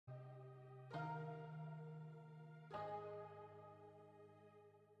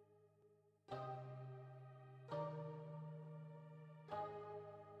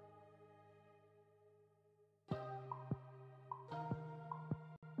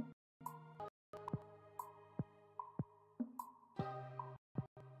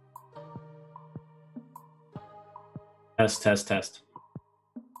Test, test, test.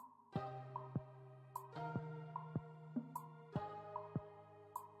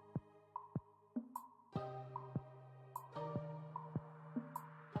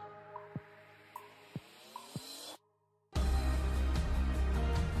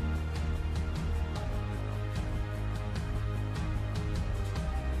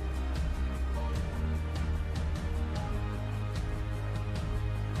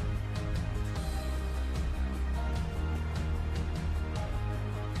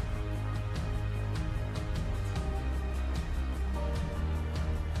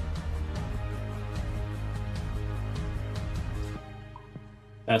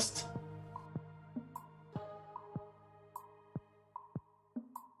 Test.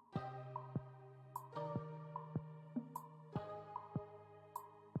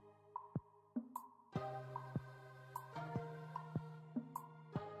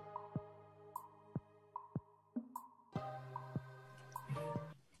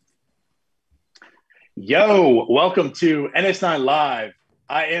 Yo, welcome to NS9 Live.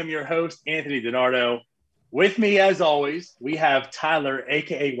 I am your host, Anthony DiNardo. With me, as always, we have Tyler,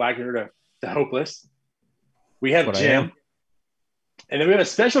 a.k.a. Wagner, the Hopeless. We have Jim. And then we have a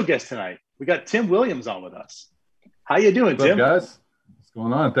special guest tonight. We got Tim Williams on with us. How you doing, What's Tim? up, guys? What's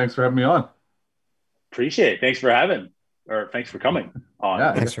going on? Thanks for having me on. Appreciate it. Thanks for coming on.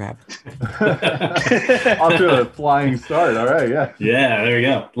 Yeah. Thanks for having me. Off to a flying start. All right, yeah. Yeah, there you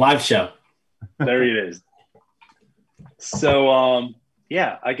go. Live show. There it is. So,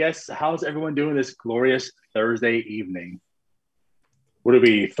 I guess how's everyone doing this glorious Thursday evening? Would it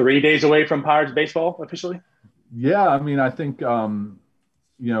be 3 days away from Pirates baseball officially? Yeah, I mean, I think,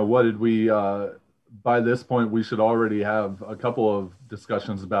 what did we, by this point, we should already have a couple of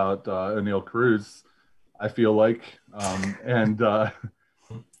discussions about O'Neal Cruz, I feel like.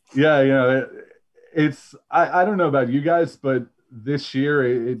 It's, I don't know about you guys, but this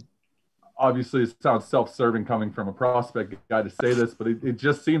year, it obviously it sounds self-serving coming from a prospect guy to say this, but it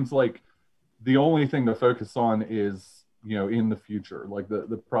just seems like the only thing to focus on is, in the future, like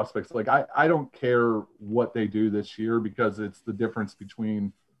the prospects. Like I don't care what they do this year because it's the difference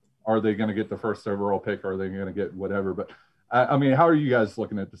between are they going to get the first overall pick or are they going to get whatever. But I mean, how are you guys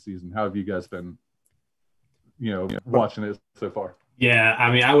looking at the season? How have you guys been, watching it so far? Yeah,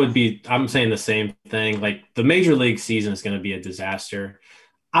 I mean, I'm saying the same thing. Like the major league season is going to be a disaster.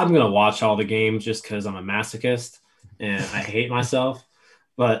 I'm going to watch all the games just because I'm a masochist and I hate myself,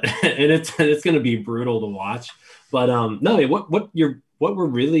 but and it's going to be brutal to watch. But no, what we're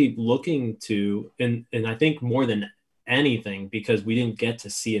really looking to, and I think more than anything, because we didn't get to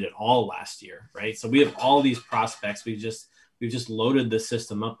see it at all last year, right? So we have all these prospects. We've just loaded the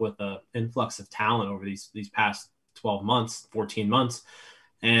system up with an influx of talent over these past 12 months, 14 months,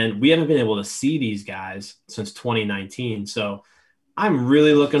 and we haven't been able to see these guys since 2019. So I'm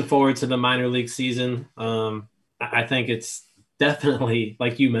really looking forward to the minor league season. I think it's definitely,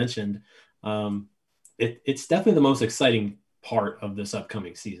 like you mentioned, it's definitely the most exciting part of this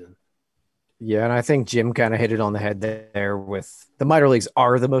upcoming season. Yeah, and I think Jim kind of hit it on the head there with the minor leagues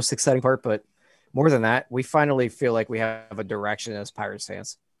are the most exciting part, but more than that, we finally feel like we have a direction as Pirates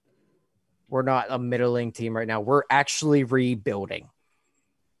fans. We're not a middling team right now. We're actually rebuilding.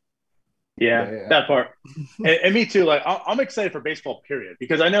 Yeah, that part. And me too. Like, I'm excited for baseball, period,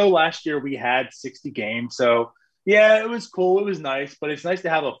 because I know last year we had 60 games. So, yeah, it was cool. It was nice. But it's nice to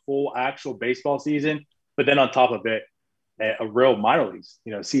have a full actual baseball season. But then on top of it, a real minor leagues,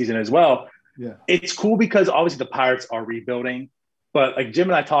 season as well. Yeah, it's cool because obviously the Pirates are rebuilding. But like Jim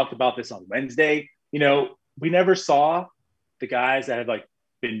and I talked about this on Wednesday, we never saw the guys that had like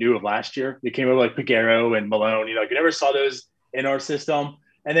been new of last year. They came over like Piguero and Malone. You never saw those in our system.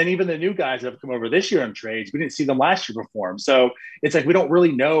 And then even the new guys that have come over this year in trades, we didn't see them last year perform. So it's like we don't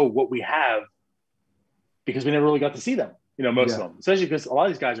really know what we have because we never really got to see them, most of them, especially because a lot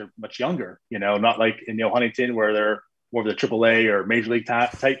of these guys are much younger, not like in Neil Huntington where they're more of the AAA or Major League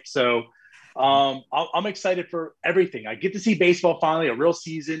type. So I'm excited for everything. I get to see baseball finally, a real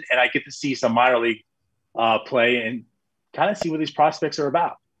season, and I get to see some minor league play and kind of see what these prospects are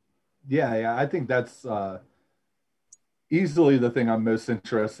about. Yeah, I think that's easily the thing I'm most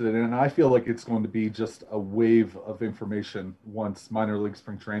interested in. And I feel like it's going to be just a wave of information once minor league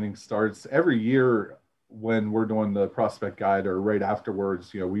spring training starts. Every year when we're doing the prospect guide or right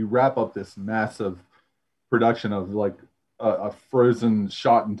afterwards, we wrap up this massive production of like a frozen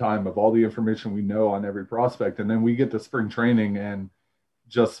shot in time of all the information we know on every prospect. And then we get to spring training and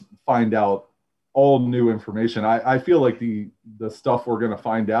just find out all new information. I feel like the stuff we're going to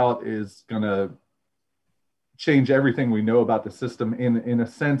find out is going to change everything we know about the system in a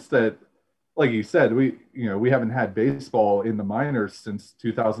sense that like you said, we haven't had baseball in the minors since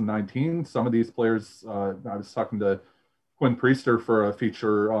 2019. Some of these players, I was talking to Quinn Priester for a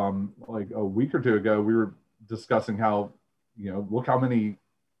feature like a week or two ago. We were discussing how, look how many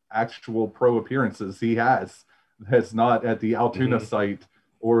actual pro appearances he has. That's not at the Altoona site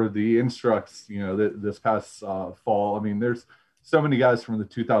or the Instructs, this past fall. I mean, there's so many guys from the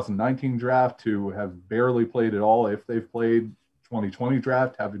 2019 draft who have barely played at all. If they've played 2020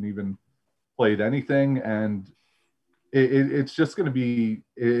 draft, haven't even played anything. And it's just going to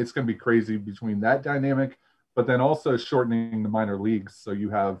be crazy between that dynamic, but then also shortening the minor leagues. So you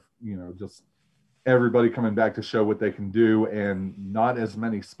have, just everybody coming back to show what they can do and not as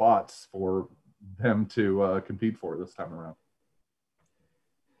many spots for them to compete for this time around.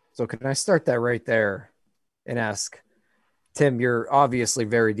 So can I start that right there and ask, Tim, you're obviously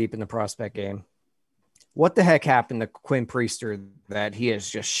very deep in the prospect game. What the heck happened to Quinn Priester that he has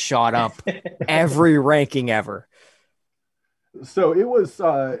just shot up every ranking ever? So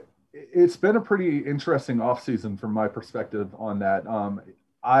it's been a pretty interesting offseason from my perspective on that.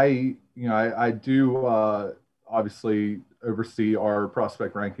 I do obviously oversee our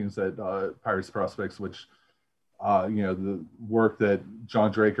prospect rankings at Pirates Prospects, which, the work that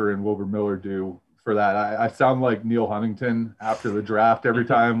John Draker and Wilbur Miller do for that. I sound like Neil Huntington after the draft every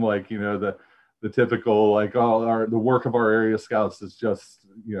time, like, the typical, like, the work of our area scouts is just,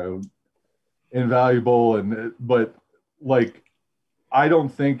 invaluable. But like, I don't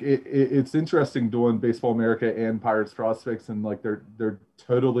think it's interesting doing Baseball America and Pirates Prospects, and like they're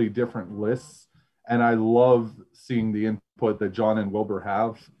totally different lists. And I love seeing the input that John and Wilbur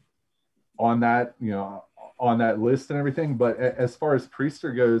have on that, on that list and everything. But as far as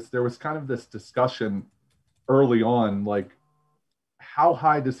Priester goes, there was kind of this discussion early on, like, how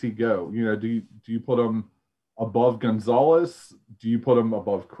high does he go? Do you put him above Gonzalez? Do you put him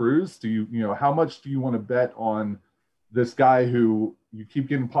above Cruz? Do you, how much do you want to bet on this guy who you keep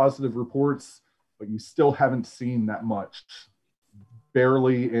getting positive reports, but you still haven't seen that much,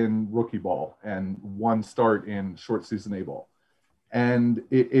 barely in rookie ball and one start in short season A ball? And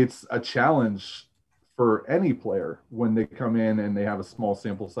it's a challenge for any player when they come in and they have a small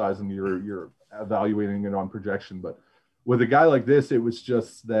sample size and you're evaluating it on projection. But with a guy like this, it was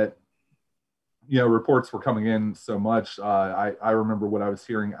just that, reports were coming in so much. I remember what I was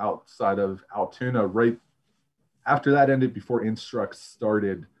hearing outside of Altoona right after that ended, before Instructs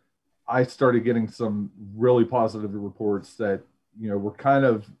started. I started getting some really positive reports that, we're kind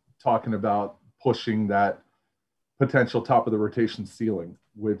of talking about pushing that potential top of the rotation ceiling,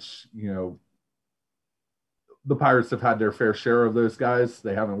 which, the Pirates have had their fair share of those guys.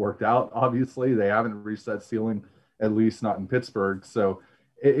 They haven't worked out, obviously. They haven't reached that ceiling, at least not in Pittsburgh. So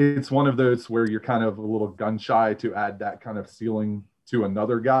it's one of those where you're kind of a little gun shy to add that kind of ceiling to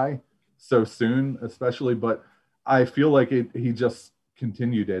another guy so soon, especially. But I feel like he just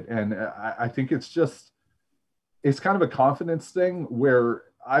continued it. And I think it's kind of a confidence thing where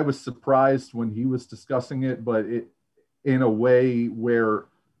I was surprised when he was discussing it, but in a way where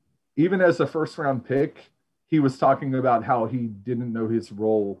even as a first round pick, he was talking about how he didn't know his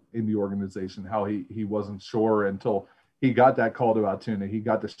role in the organization, how he wasn't sure until he got that call to Altoona. He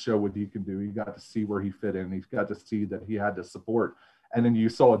got to show what he can do. He got to see where he fit in. He got to see that he had to support. And then you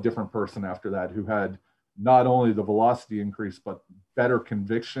saw a different person after that who had not only the velocity increase, but better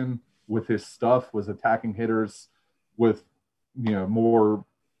conviction with his stuff, was attacking hitters with, more,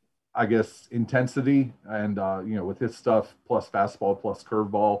 I guess, intensity. And, with his stuff, plus fastball, plus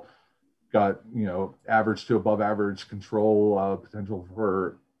curveball, got, average to above average control, potential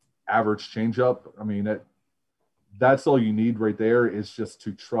for average changeup. I mean, that's all you need right there, is just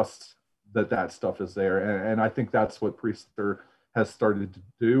to trust that stuff is there. And I think that's what Priester has started to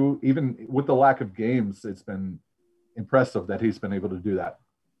do. Even with the lack of games, it's been impressive that he's been able to do that.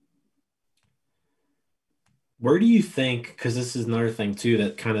 Where do you think, because this is another thing too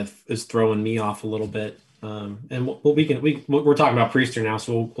that kind of is throwing me off a little bit, and we're talking about Priester now,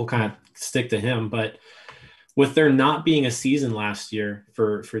 so we'll kind of stick to him. But with there not being a season last year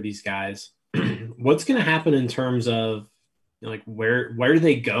for these guys, what's going to happen in terms of, like, where do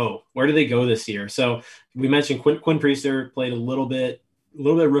they go? Where do they go this year? So we mentioned Quinn Priester played a little bit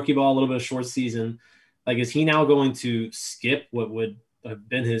of rookie ball, a little bit of short season. Like, is he now going to skip what would have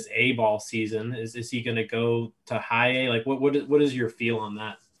been his A ball season? Is he going to go to high A? Like, what is your feel on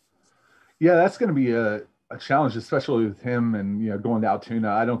that? Yeah, that's going to be a challenge, especially with him and, going to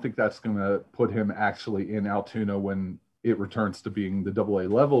Altoona. I don't think that's going to put him actually in Altoona when it returns to being the AA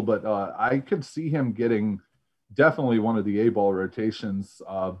level, but I could see him getting definitely one of the A ball rotations.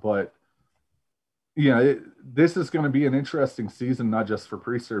 But This is going to be an interesting season, not just for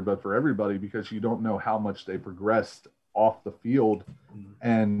Priester, but for everybody, because you don't know how much they progressed off the field.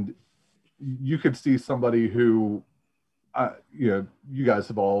 And you could see somebody who, you guys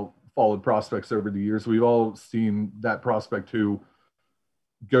have all followed prospects over the years. We've all seen that prospect who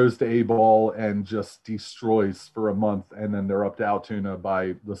goes to A-ball and just destroys for a month, and then they're up to Altoona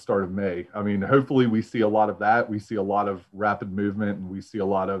by the start of May. I mean, hopefully we see a lot of that. We see a lot of rapid movement, and we see a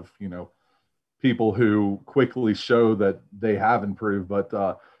lot of, people who quickly show that they have improved.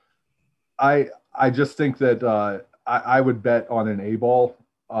 But I just think that I would bet on an A-ball.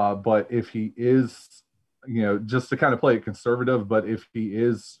 But if he is, just to kind of play it conservative, but if he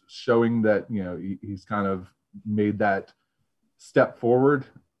is showing that, he's kind of made that step forward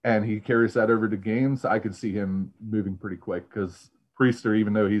and he carries that over to games, I could see him moving pretty quick, because Priester,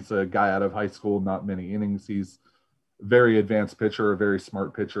 even though he's a guy out of high school, not many innings, he's a very advanced pitcher, a very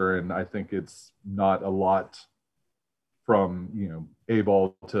smart pitcher. And I think it's not a lot from,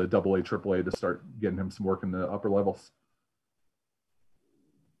 A-ball to AA, AAA to start getting him some work in the upper levels.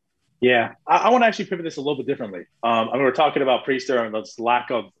 Yeah, I want to actually pivot this a little bit differently. I mean, we're talking about Priester and this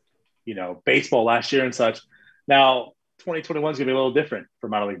lack of, baseball last year and such. Now, 2021 is going to be a little different for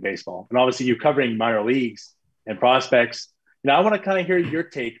minor league baseball. And obviously you covering minor leagues and prospects. I want to kind of hear your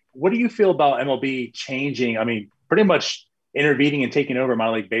take. What do you feel about MLB changing? I mean, pretty much intervening and taking over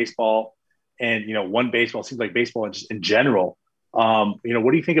minor league baseball and, one baseball, seems like baseball in general. What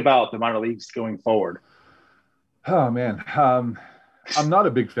do you think about the minor leagues going forward? Oh, man. I'm not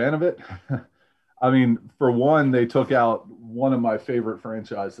a big fan of it. I mean, for one, they took out one of my favorite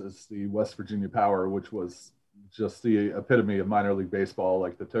franchises, the West Virginia Power, which was just the epitome of minor league baseball,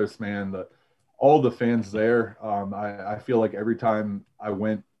 like the Toast Man, all the fans there. I feel like every time I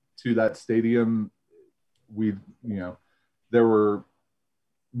went to that stadium, there were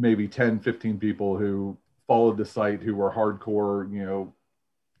maybe 10, 15 people who followed the site who were hardcore,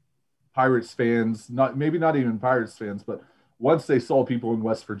 Pirates fans, maybe not even Pirates fans, but once they saw people in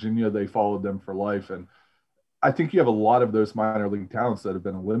West Virginia, they followed them for life. And I think you have a lot of those minor league talents that have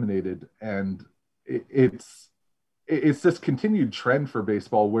been eliminated. And it's this continued trend for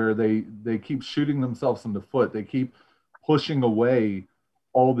baseball where they keep shooting themselves in the foot. They keep pushing away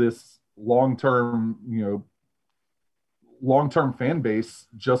all this long-term fan base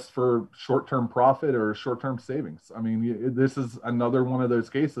just for short-term profit or short-term savings. I mean, this is another one of those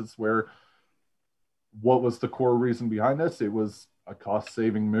cases where what was the core reason behind this? It was a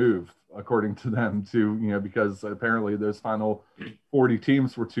cost-saving move, according to them, because apparently those final 40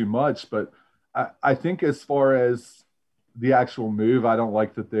 teams were too much. But I think as far as the actual move, I don't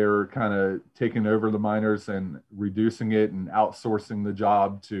like that they're kind of taking over the minors and reducing it and outsourcing the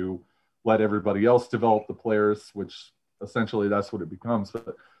job to let everybody else develop the players, which essentially that's what it becomes.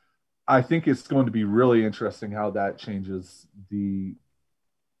 But I think it's going to be really interesting how that changes the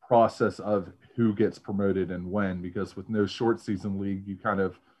process of who gets promoted and when, because with no short season league, you kind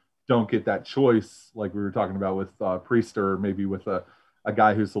of don't get that choice. Like we were talking about with Priester, maybe with a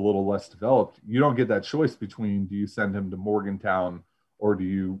guy who's a little less developed, you don't get that choice between, do you send him to Morgantown or do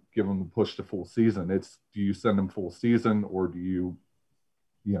you give him the push to full season? It's, do you send him full season or do you,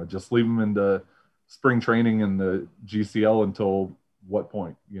 just leave him into spring training in the GCL until what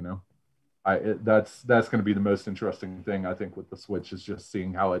point, that's going to be the most interesting thing, I think, with the switch, is just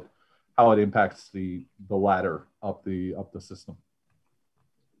seeing how it impacts the ladder up the system.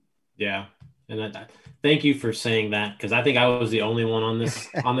 Yeah. And thank you for saying that, because I think I was the only one on this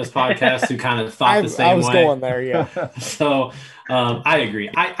podcast who kind of thought the same way. I was going there, yeah. So I agree.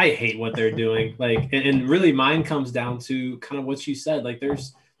 I hate what they're doing. Like, and really mine comes down to kind of what you said. Like,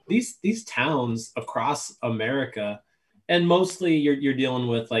 there's these towns across America, and mostly you're dealing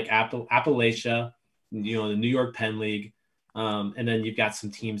with like Appalachia, the New York Penn League. And then you've got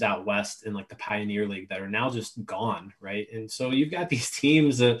some teams out west in like the Pioneer League that are now just gone, right? And so you've got these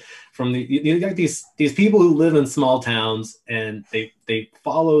teams you've got these people who live in small towns, and they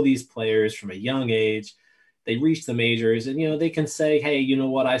follow these players from a young age. They reach the majors, and they can say, hey, you know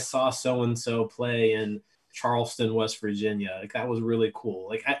what, I saw so and so play in Charleston, West Virginia. Like, that was really cool.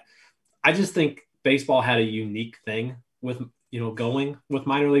 Like, I just think baseball had a unique thing with going with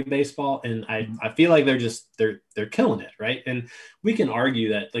minor league baseball. And I feel like they're killing it. Right. And we can argue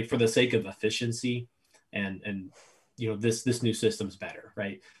that, like, for the sake of efficiency and this new system's better.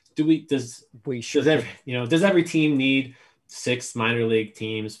 Right. Does every team need 6 minor league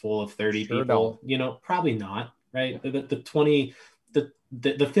teams full of 30 people? Don't. Probably not. Right. The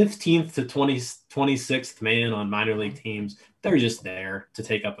 15th to 26th man on minor league teams, they're just there to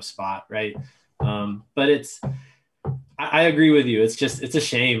take up a spot. Right. But I agree with you. It's a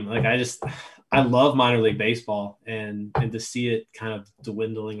shame. Like, I love minor league baseball, and to see it kind of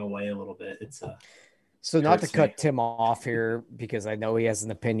dwindling away a little bit, it's So not to hurts cut me. Tim off here because I know he has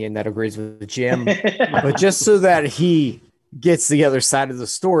an opinion that agrees with Jim, but just so that he gets the other side of the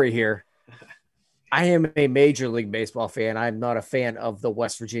story here, I am a Major League Baseball fan. I'm not a fan of the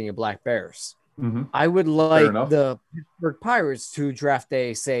West Virginia Black Bears. Mm-hmm. I would like enough. the Pittsburgh Pirates to draft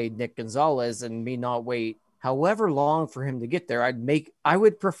say Nick Gonzalez and me not wait however long for him to get there. I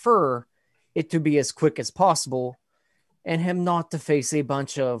would prefer it to be as quick as possible and him not to face a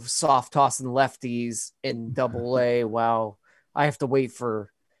bunch of soft tossing lefties in double A while I have to wait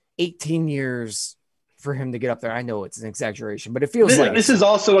for 18 years for him to get up there. I know it's an exaggeration, but it feels like this is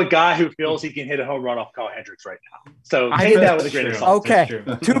also a guy who feels he can hit a home run off Kyle Hendricks right now. So I take think that with a That's grain of true. salt. okay.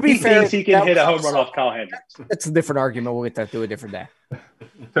 That's true. To be He fair, thinks he can that hit a was home run also- off Kyle Hendricks. That's a different argument. We'll get that to a different day.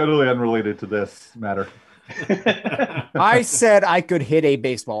 Totally unrelated to this matter. I said I could hit a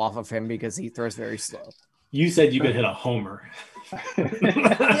baseball off of him because he throws very slow. You said you could hit a homer.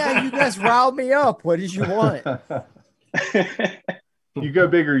 Yeah, you guys riled me up. What did you want? You go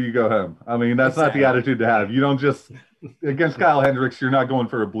big or you go home. I mean, that's not the Exactly. attitude to have. You don't just against Kyle Hendricks. You're not going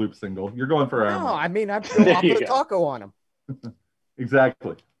for a bloop single. You're going for a home No, run. I mean, I'll There you put a go. taco on him.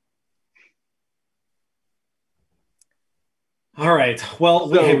 Exactly. All right. Well,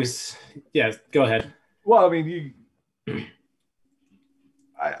 So- yeah. Go ahead. Well, I mean,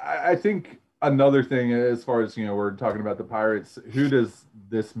 I think another thing as far as we're talking about the Pirates. Who does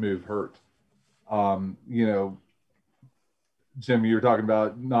this move hurt? Jim, you were talking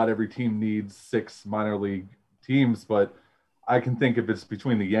about not every team needs 6 minor league teams, but I can think if it's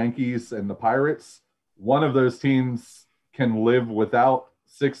between the Yankees and the Pirates, one of those teams can live without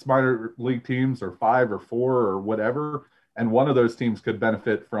 6 minor league teams or 5 or 4 or whatever. And one of those teams could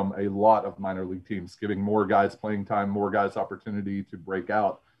benefit from a lot of minor league teams, giving more guys playing time, more guys opportunity to break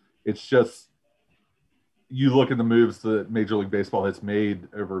out. It's just, you look at the moves that Major League Baseball has made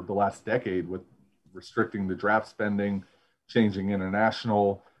over the last decade with restricting the draft spending, changing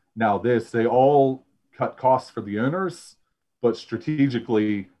international. Now they all cut costs for the owners, but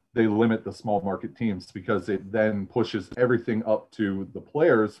strategically they limit the small market teams because it then pushes everything up to the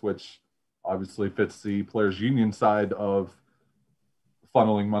players, which obviously fits the players union side of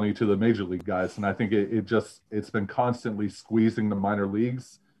funneling money to the major league guys. And I think it's been constantly squeezing the minor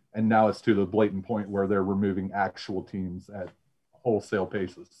leagues. And now it's to the blatant point where they're removing actual teams at wholesale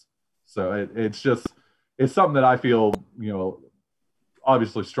paces. So it's something that I feel,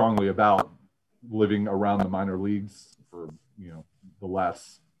 obviously strongly about living around the minor leagues for, the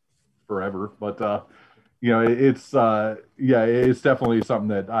last forever. But, it's definitely something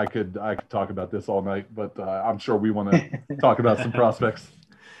that I could talk about this all night, but I'm sure we want to talk about some prospects.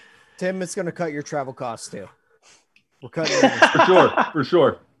 Tim, it's going to cut your travel costs too. We're cutting it. For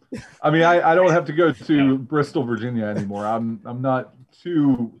sure. I mean, I don't have to go to Bristol, Virginia anymore. I'm not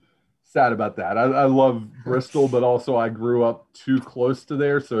too sad about that. I love Bristol, but also I grew up too close to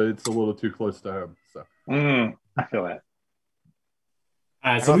there, so it's a little too close to home. So I feel that.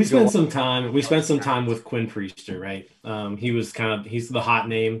 All right, so we spent some time with Quinn Priester, right? He's the hot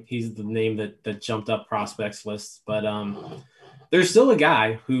name. He's the name that jumped up prospects lists, but there's still a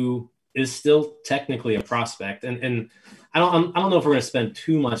guy who is still technically a prospect, and I don't know if we're going to spend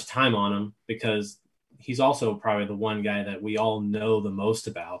too much time on him because he's also probably the one guy that we all know the most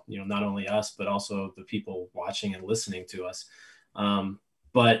about. Not only us, but also the people watching and listening to us.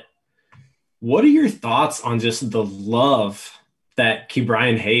 But what are your thoughts on just the love that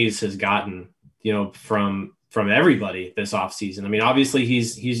Ke'Bryan Hayes has gotten, from everybody this offseason? I mean, obviously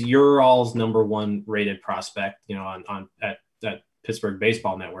he's your all's number 1 rated prospect, at Pittsburgh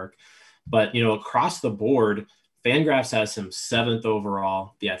Baseball Network. But, across the board, Fangraphs has him 7th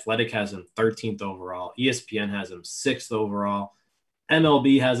overall. The Athletic has him 13th overall. ESPN has him 6th overall.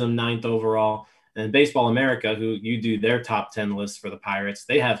 MLB has him 9th overall. And Baseball America, who you do their top 10 list for the Pirates,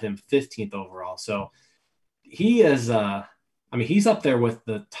 they have him 15th overall. So he is he's up there with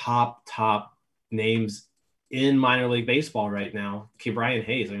the top names in minor league baseball right now. Ke'Bryan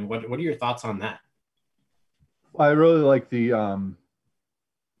Hayes. I mean, what are your thoughts on that? I really like the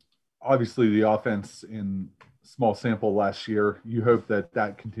obviously the offense in small sample last year. You hope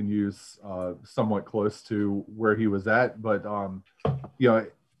that continues somewhat close to where he was at, but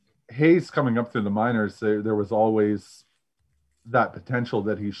Hayes coming up through the minors, there was always that potential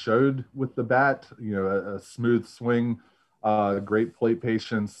that he showed with the bat, a smooth swing, great plate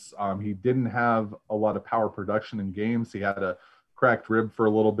patience. He didn't have a lot of power production in games. He had a cracked rib for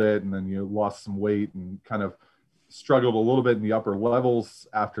a little bit, and then lost some weight and kind of struggled a little bit in the upper levels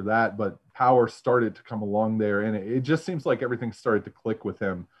after that, but power started to come along there. And it just seems like everything started to click with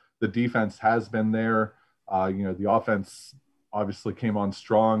him the defense has been there. The offense obviously came on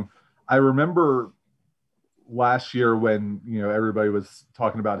strong. I remember last year when, everybody was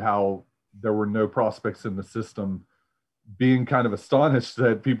talking about how there were no prospects in the system, being kind of astonished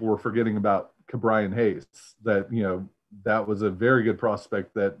that people were forgetting about Ke'Bryan Hayes, that, that was a very good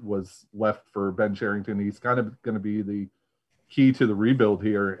prospect that was left for Ben Cherington. He's kind of going to be the key to the rebuild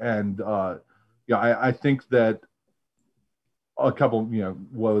here. And, I think that a couple,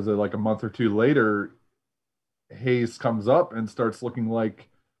 what was it, like a month or two later, Hayes comes up and starts looking like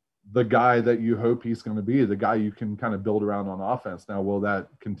the guy that you hope he's going to be, the guy you can kind of build around on offense. Now, will that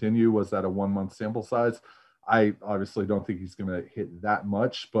continue? Was that a 1 month sample size? I obviously don't think he's going to hit that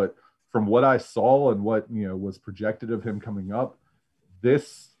much, but from what I saw and what, was projected of him coming up,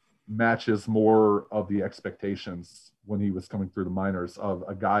 this matches more of the expectations when he was coming through the minors of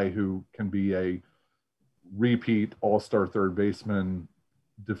a guy who can be a repeat all-star third baseman,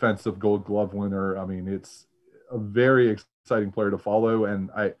 defensive Gold Glove winner. I mean, it's a very exciting player to follow. And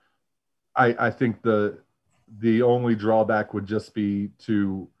I think the only drawback would just be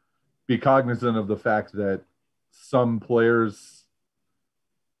to be cognizant of the fact that some players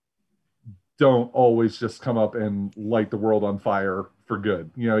don't always just come up and light the world on fire for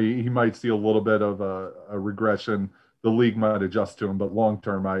good. He might see a little bit of a regression. The league might adjust to him, but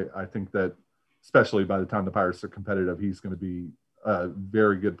long-term, I think that especially by the time the Pirates are competitive, he's going to be a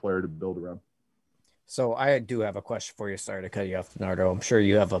very good player to build around. So I do have a question for you. Sorry to cut you off, Nardo. I'm sure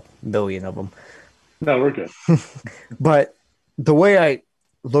you have a million of them. No, we're good. But the way I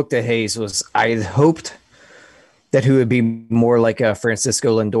looked at Hayes was I hoped that he would be more like a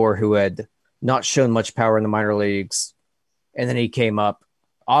Francisco Lindor, who had not shown much power in the minor leagues, and then he came up.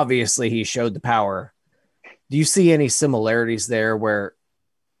 Obviously, he showed the power. Do you see any similarities there where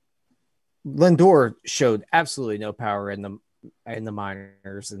Lindor showed absolutely no power in the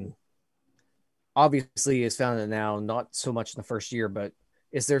minors, and obviously is found it now, not so much in the first year, but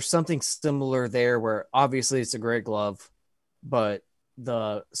is there something similar there where obviously it's a great glove, but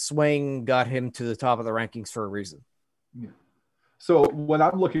the swing got him to the top of the rankings for a reason? Yeah. So when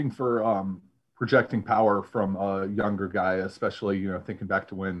I'm looking for projecting power from a younger guy, especially, thinking back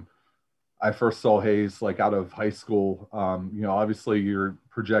to when I first saw Hayes, like out of high school, obviously you're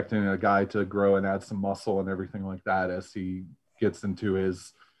projecting a guy to grow and add some muscle and everything like that as he gets into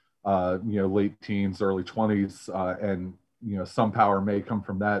his, late teens, early 20s, and, some power may come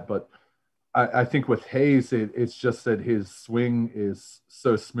from that. But I think with Hayes, it's just that his swing is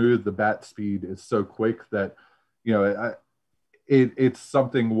so smooth, the bat speed is so quick that, it's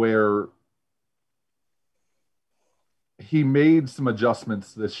something where he made some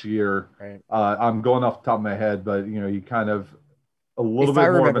adjustments this year. Right. I'm going off the top of my head, but he kind of a little bit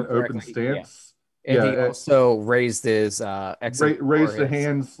more of an open stance. Yeah. And he also raised his raised the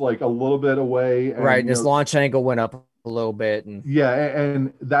hands like a little bit away. And, right, and his launch angle went up a little bit. And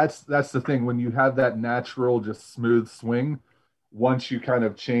and that's the thing. When you have that natural, just smooth swing, once you kind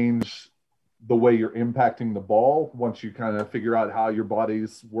of change the way you're impacting the ball, once you kind of figure out how your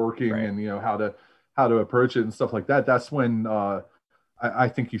body's working and how to approach it and stuff like that, that's when I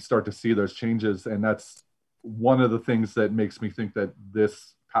think you start to see those changes. And that's one of the things that makes me think that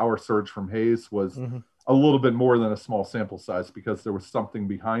this power surge from Hayes was a little bit more than a small sample size, because there was something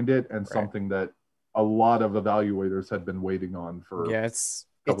behind it and something that a lot of evaluators had been waiting on for a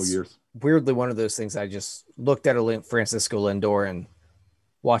couple years. Weirdly, one of those things, I just looked at Francisco Lindor and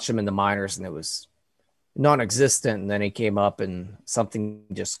watched him in the minors, and it was non-existent. And then he came up and something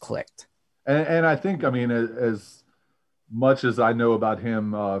just clicked. And I think, as much as I know about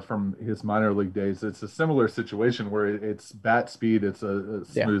him from his minor league days, it's a similar situation where it's bat speed, it's a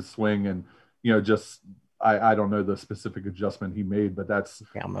smooth swing, and I don't know the specific adjustment he made, but that's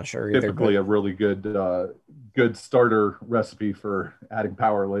I'm not sure typically a really good starter recipe for adding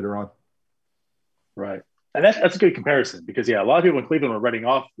power later on. Right, and that's a good comparison, because a lot of people in Cleveland were writing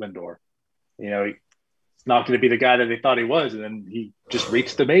off Lindor. It's not going to be the guy that they thought he was, and then he just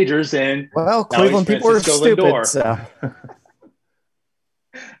reached the majors. And Cleveland people are stupid. So.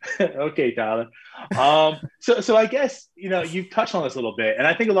 Okay, Tyler. So I guess you've touched on this a little bit, and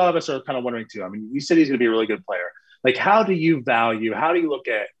I think a lot of us are kind of wondering too. You said he's going to be a really good player. Like, how do you look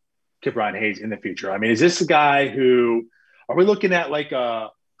at Ke'Bryan Hayes in the future? Is this a guy who are we looking at like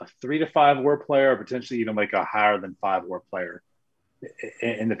a 3 to 5 WAR player, or potentially even like a higher than 5 WAR player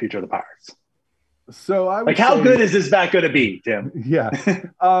in the future of the Pirates? So I would how good is this bat going to be, Tim? Yeah.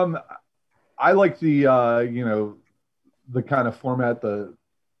 I like the kind of format, the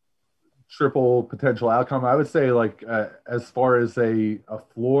triple potential outcome. I would say as far as a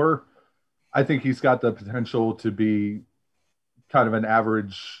floor, I think he's got the potential to be kind of an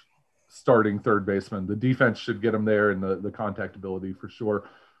average starting third baseman. The defense should get him there, and the contact ability for sure.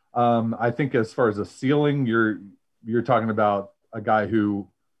 I think as far as a ceiling, you're talking about a guy who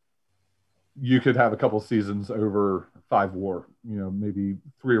you could have a couple seasons over 5 WAR, maybe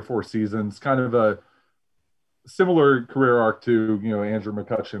 3 or 4 seasons, kind of a similar career arc to, Andrew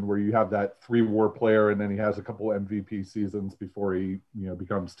McCutchen, where you have that 3 WAR player and then he has a couple MVP seasons before he,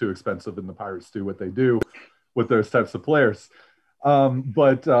 becomes too expensive and the Pirates do what they do with those types of players.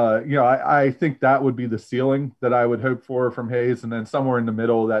 I think that would be the ceiling that I would hope for from Hayes. And then somewhere in the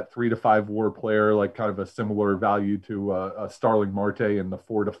middle, that 3 to 5 WAR player, like kind of a similar value to a Starling Marte in the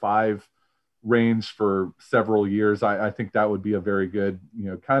 4 to 5 range for several years. I think that would be a very good,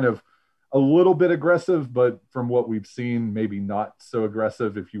 kind of a little bit aggressive, but from what we've seen, maybe not so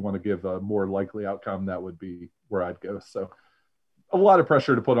aggressive. If you want to give a more likely outcome, that would be where I'd go. So a lot of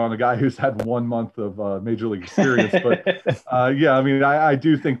pressure to put on a guy who's had 1 month of major league experience. But I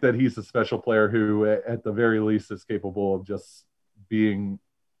do think that he's a special player who at the very least is capable of just being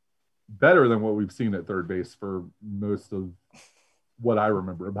better than what we've seen at third base for most of what I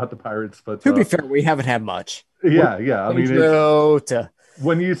remember about the Pirates. But to be fair, we haven't had much. Yeah. I mean,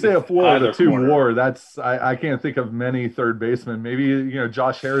 when you say a 4 with a 2 WAR, that's I can't think of many third basemen. Maybe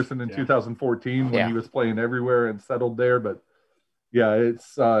Josh Harrison in 2014 when he was playing everywhere and settled there. But yeah,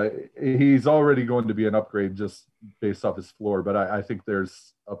 it's he's already going to be an upgrade just based off his floor. But I think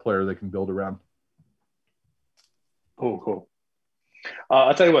there's a player they can build around. Cool.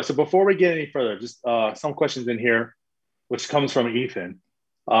 I'll tell you what. So before we get any further, just some questions in here, which comes from Ethan.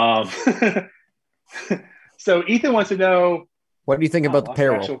 So Ethan wants to know, what do you think about the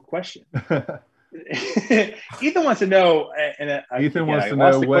payroll? Actual question. Ethan wants to know, Ethan wants to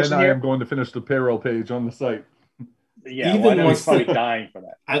know when I am going to finish the payroll page on the site. Yeah, Ethan was probably dying for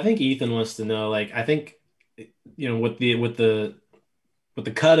that. I think Ethan wants to know, I think, with the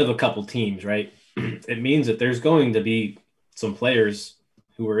cut of a couple teams, right? It means that there's going to be some players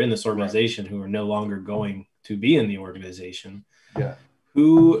who are in this organization who are no longer going to be in the organization. Yeah.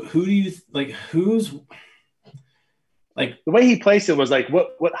 Who do you who's the way he placed it was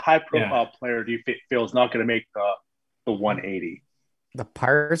what high profile player do you feel is not going to make the 180? The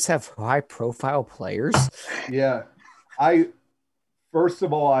Pirates have high profile players. Yeah. First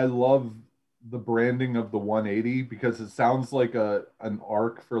of all, I love the branding of the 180 because it sounds like an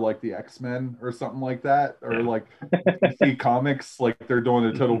arc for the X-Men or something like that, or DC Comics, they're doing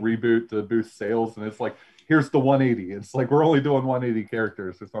a total reboot to boost sales, and it's here's the 180. It's we're only doing 180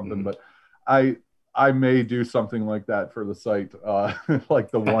 characters or something. But I may do something like that for the site, the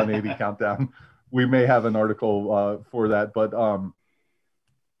 180 countdown. We may have an article for that, but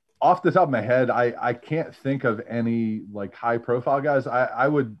off the top of my head, I can't think of any high profile guys. I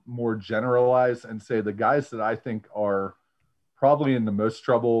would more generalize and say the guys that I think are probably in the most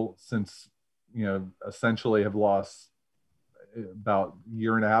trouble since, essentially have lost about a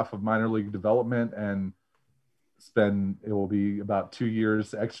year and a half of minor league development and it will be about 2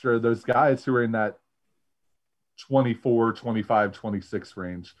 years extra. Those guys who are in that 24, 25, 26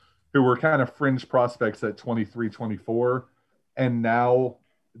 range, who were kind of fringe prospects at 23, 24, and now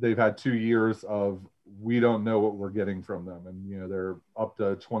they've had 2 years of we don't know what we're getting from them, and they're up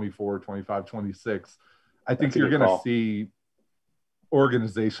to 24, 25, 26. I think you're going to see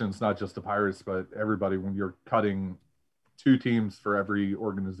organizations, not just the Pirates but everybody, when you're cutting 2 teams for every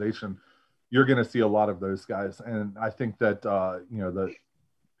organization, you're going to see a lot of those guys. And I think that the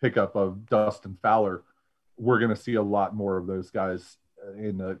pickup of Dustin Fowler, we're going to see a lot more of those guys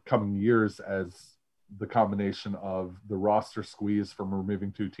in the coming years, as the combination of the roster squeeze from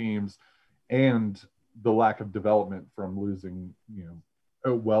removing 2 teams and the lack of development from losing,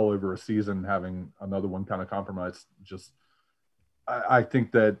 well over a season, having another one kind of compromised. I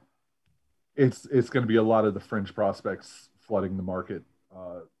think that it's going to be a lot of the fringe prospects flooding the market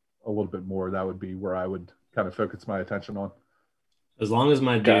a little bit more. That would be where I would kind of focus my attention on. As long as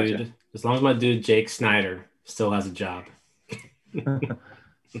my dude Jake Snyder still has a job.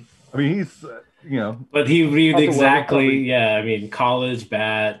 I mean, he's but he read exactly. I mean, college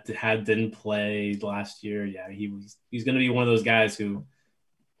bat didn't play last year. Yeah, he's going to be one of those guys who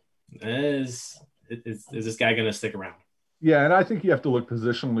is this guy going to stick around? Yeah, and I think you have to look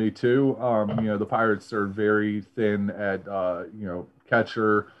positionally too. The Pirates are very thin at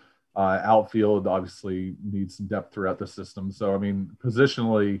catcher, outfield. Obviously, need some depth throughout the system. So I mean,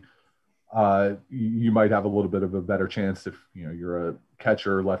 positionally, you might have a little bit of a better chance if you're a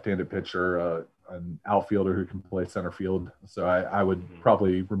catcher, left-handed pitcher, an outfielder who can play center field. So I would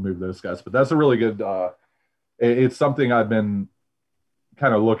probably remove those guys. But that's a really good. It's something I've been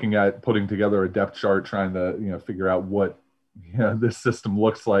kind of looking at, putting together a depth chart, trying to figure out what this system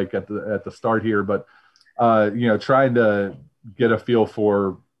looks like at the start here. But trying to get a feel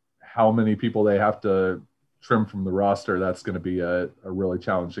for how many people they have to trim from the roster, that's going to be a really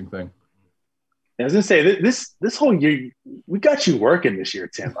challenging thing. I was gonna say this whole year we got you working this year,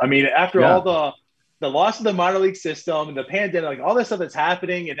 Tim. I mean, after all the loss of the minor league system and the pandemic, like all this stuff that's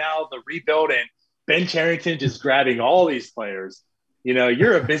happening, and now the rebuild and Ben Cherington just grabbing all these players.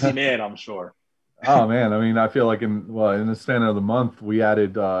 You're a busy man, I'm sure. Oh man, I mean, I feel like in the span of the month we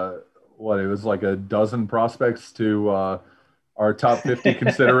added it was like a dozen prospects to our top 50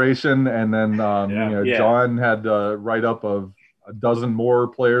 consideration, and then John had a write up of a dozen more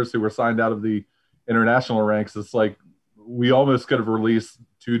players who were signed out of the international ranks. It's like we almost could have released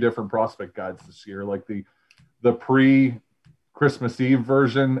 2 different prospect guides this year, like the pre-Christmas Eve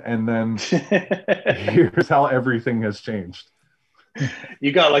version, and then here's how everything has changed.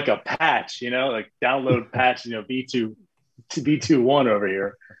 You got like a patch, like download patch, B21 over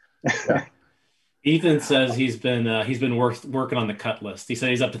here. Yeah. Ethan says he's been working on the cut list. He said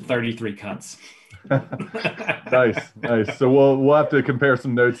he's up to 33 cuts. Nice. So we'll have to compare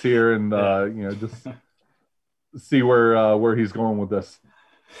some notes here and just see where he's going with this.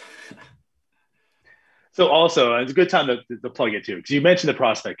 So also, it's a good time to plug it too, because you mentioned the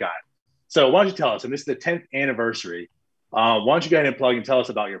prospect guide. So why don't you tell us? And this is the 10th anniversary. Why don't you go ahead and plug and tell us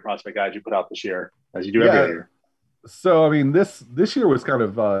about your prospect guide you put out this year, as you do every year? So I mean, this year was kind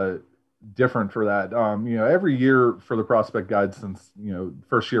of different for that. Every year for the prospect guide since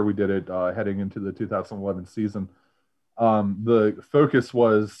first year we did it heading into the 2011 season. The focus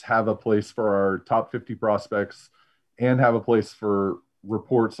was have a place for our top 50 prospects and have a place for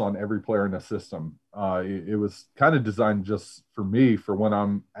reports on every player in the system. It was kind of designed just for me, for when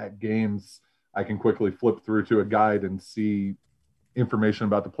I'm at games, I can quickly flip through to a guide and see information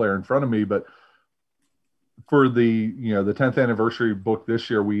about the player in front of me. But for the 10th anniversary book this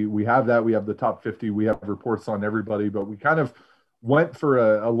year, we have that. We have the top 50. We have reports on everybody, but we kind of went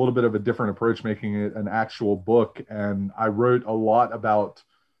for a little bit of a different approach, making it an actual book. And I wrote a lot about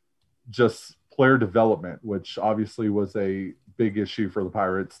just player development, which obviously was a big issue for the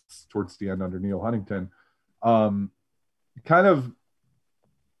Pirates towards the end under Neil Huntington. I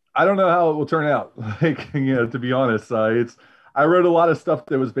don't know how it will turn out. To be honest, I wrote a lot of stuff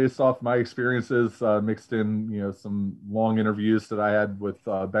that was based off my experiences, mixed in, some long interviews that I had with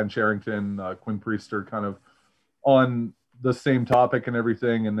Ben Cherington, Quinn Priester, kind of on the same topic and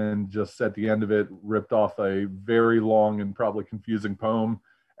everything. And then just at the end of it, ripped off a very long and probably confusing poem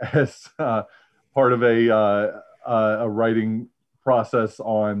as part of a writing process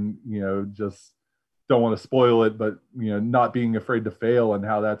on, just don't want to spoil it, but, not being afraid to fail, and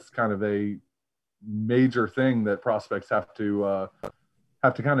how that's kind of a major thing that prospects have to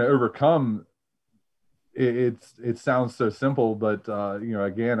kind of overcome. It sounds so simple, but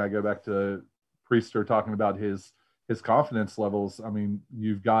again, I go back to Priester talking about his confidence levels. I mean,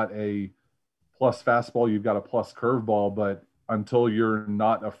 you've got a plus fastball, you've got a plus curveball, but until you're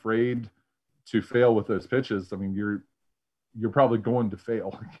not afraid to fail with those pitches, I mean, you're probably going to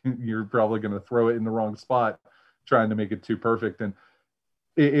fail. You're probably going to throw it in the wrong spot, trying to make it too perfect. And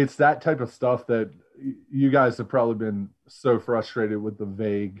it's that type of stuff that you guys have probably been so frustrated with, the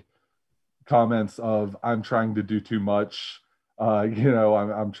vague comments of I'm trying to do too much.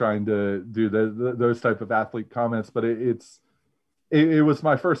 I'm trying to do those type of athlete comments, but it was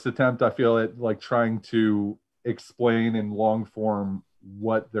my first attempt, I feel, at like trying to explain in long form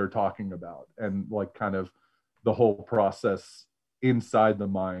what they're talking about, and like kind of the whole process inside the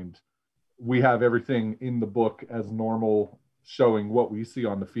mind. We have everything in the book as normal, showing what we see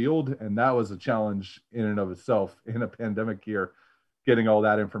on the field. And that was a challenge in and of itself in a pandemic year, getting all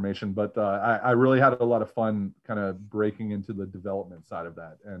that information. But I really had a lot of fun kind of breaking into the development side of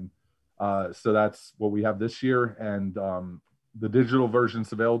that. And so that's what we have this year. And the digital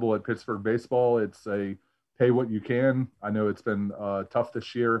version's available at Pittsburgh Baseball. It's a pay what you can. I know it's been tough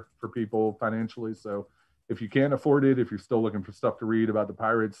this year for people financially. So if you can't afford it, if you're still looking for stuff to read about the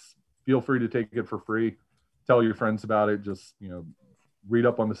Pirates, feel free to take it for free. Tell your friends about it. Just, read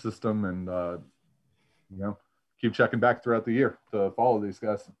up on the system and, keep checking back throughout the year to follow these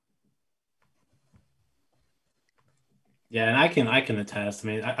guys. Yeah, and I can attest. I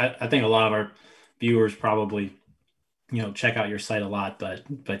mean, I think a lot of our viewers probably, check out your site a lot, but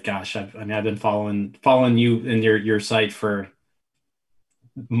gosh, I've been following you and your site for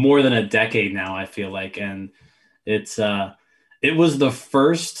more than a decade now, I feel like. And it was the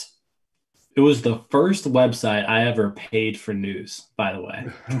first website I ever paid for news, by the way.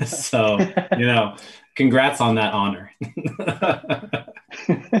 So, congrats on that honor.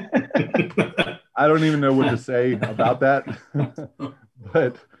 I don't even know what to say about that.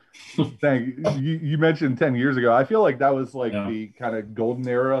 But you mentioned 10 years ago. I feel like that was like the kind of golden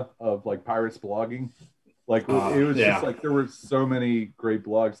era of like Pirates blogging. Like it was just like there were so many great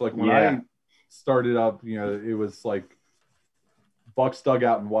blogs. Like when I started up, it was like Bucks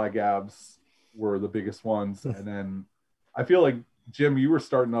Dugout and Y Gabs were the biggest ones. And then I feel like, Jim, you were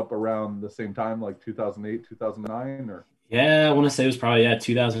starting up around the same time, like 2008, 2009, or? Yeah, I want to say it was probably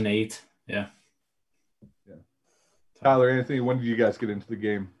 2008. Yeah. Tyler, Anthony, when did you guys get into the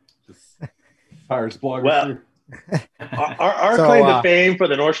game? Just Pirates bloggers. Well, our claim to fame for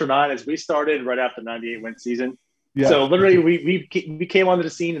the North Shore Nine is we started right after the 98 win season. Yeah. So literally we came onto the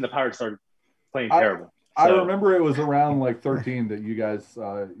scene and the Pirates started playing terrible. I remember it was around like 13 that you guys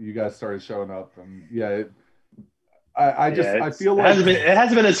started showing up, and I feel like it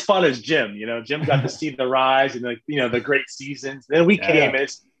hasn't been as fun as Jim. Jim got to see the rise and the great seasons. Then we came, and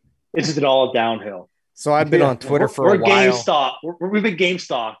it's just all downhill. So I've been on Twitter for a while. GameStop. We've been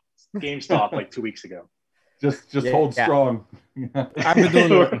GameStop like 2 weeks ago. Just hold strong. I've been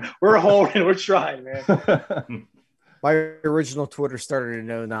doing we're holding. We're trying, man. My original Twitter started in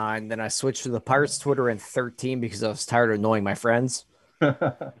 2009. Then I switched to the Pirates Twitter in 2013 because I was tired of annoying my friends.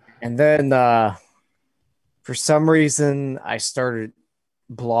 And then for some reason, I started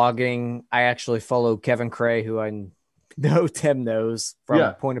blogging. I actually followed Kevin Cray, who I know Tim knows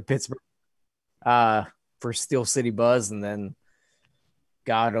from Point of Pittsburgh, for Steel City Buzz. And then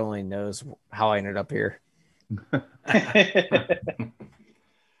God only knows how I ended up here.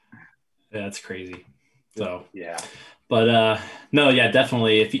 That's crazy. So but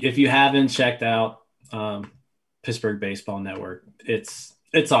definitely if you haven't checked out Pittsburgh Baseball Network, it's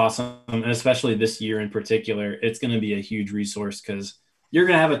awesome, and especially this year in particular, it's going to be a huge resource because you're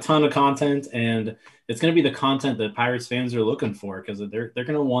going to have a ton of content, and it's going to be the content that Pirates fans are looking for, because they're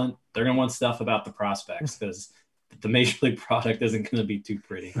going to want stuff about the prospects, because the major league product isn't going to be too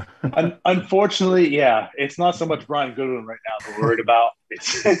pretty. Unfortunately, it's not so much Brian Goodwin right now that we're worried about.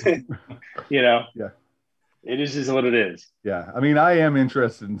 It's, it is just what it is. Yeah, I mean, I am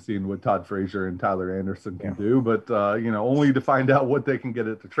interested in seeing what Todd Frazier and Tyler Anderson can do, but only to find out what they can get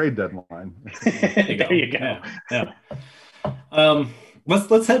at the trade deadline. There you go. Yeah.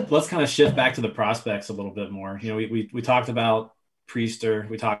 Let's kind of shift back to the prospects a little bit more. We talked about Priester,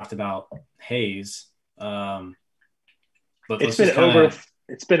 we talked about Hayes. But it's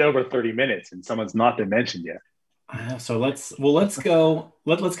been over 30 minutes and someone's not been mentioned yet. So let's go.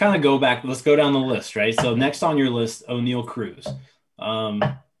 Let's kind of go back. Let's go down the list, right? So next on your list, O'Neal Cruz.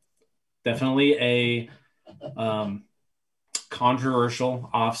 Definitely a controversial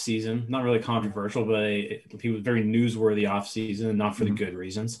offseason. Not really controversial, but he was very newsworthy offseason, and not for the good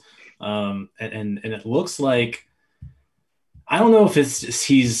reasons. And it looks like, I don't know if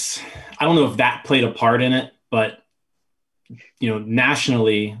I don't know if that played a part in it, but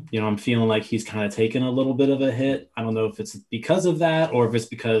nationally, I'm feeling like he's kind of taken a little bit of a hit. I don't know if it's because of that or if it's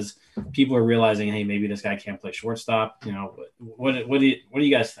because people are realizing, hey, maybe this guy can't play shortstop. What do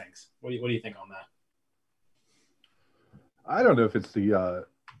you guys think? What do you think on that? I don't know if it's the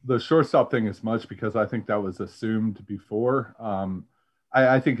shortstop thing as much, because I think that was assumed before.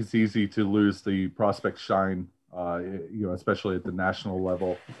 I think it's easy to lose the prospect shine, especially at the national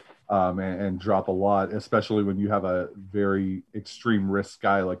level. And drop a lot, especially when you have a very extreme risk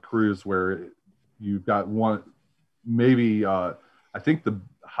guy like Cruz, where you've got one, maybe I think the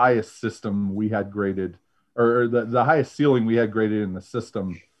highest system we had graded, or the highest ceiling we had graded in the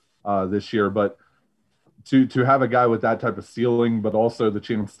system this year. But to have a guy with that type of ceiling, but also the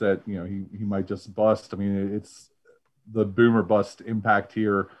chance that he might just bust. I mean, it's the boomer bust impact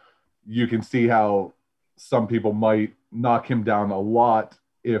here. You can see how some people might knock him down a lot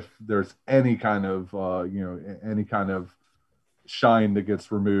if there's any kind of shine that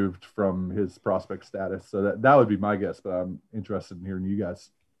gets removed from his prospect status. So that would be my guess, but I'm interested in hearing you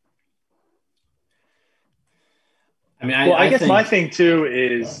guys. I mean, I guess my thing too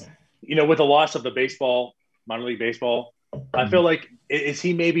is, with the loss of the minor league baseball, I feel like, is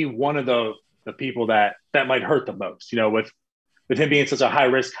he maybe one of the people that might hurt the most, with him being such a high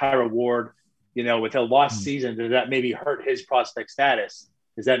risk, high reward, with a lost season, does that maybe hurt his prospect status?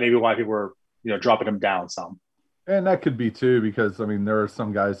 Is that maybe why people were, dropping him down some? And that could be too, because I mean, there are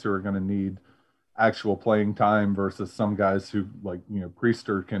some guys who are going to need actual playing time versus some guys who, like,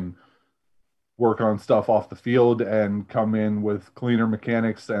 Priester can work on stuff off the field and come in with cleaner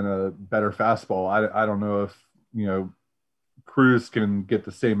mechanics and a better fastball. I don't know if, Cruz can get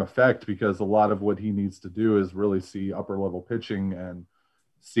the same effect, because a lot of what he needs to do is really see upper level pitching and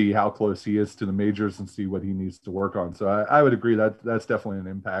see how close he is to the majors and see what he needs to work on. So I would agree that that's definitely an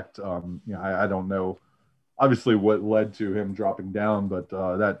impact. I don't know, obviously, what led to him dropping down, but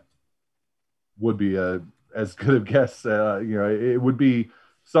that would be as good a guess. It would be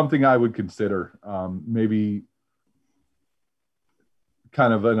something I would consider. Maybe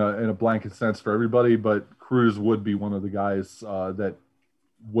kind of in a blanket sense for everybody, but Cruz would be one of the guys that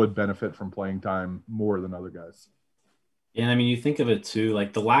would benefit from playing time more than other guys. Yeah, I mean, you think of it too,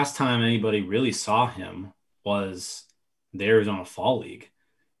 like the last time anybody really saw him was the Arizona Fall League.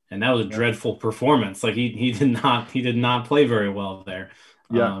 And that was a dreadful performance. Like he did not play very well there.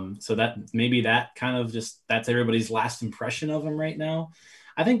 Yeah. So that maybe that kind of just that's everybody's last impression of him right now.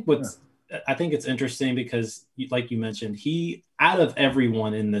 I think it's interesting because like you mentioned, he out of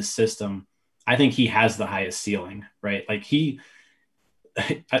everyone in this system, I think he has the highest ceiling, right? Like he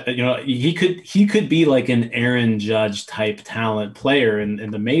could be like an Aaron Judge type talent player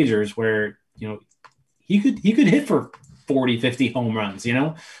in the majors where, he could hit for 40, 50 home runs,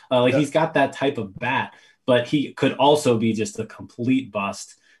 he's got that type of bat, but he could also be just a complete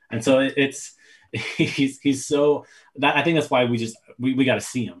bust. And so he's so that I think that's why we got to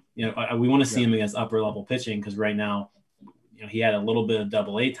see him. We want to see him against upper level pitching because right now, he had a little bit of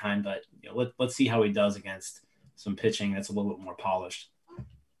double-A time, but let's see how he does against some pitching that's a little bit more polished.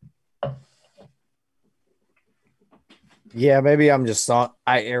 Yeah, maybe I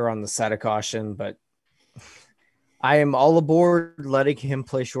err on the side of caution, but I am all aboard letting him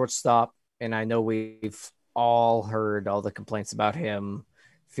play shortstop. And I know we've all heard all the complaints about him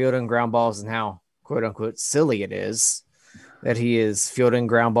fielding ground balls and how quote unquote silly it is that he is fielding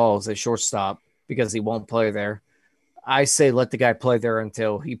ground balls at shortstop because he won't play there. I say let the guy play there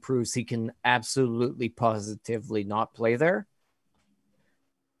until he proves he can absolutely positively not play there.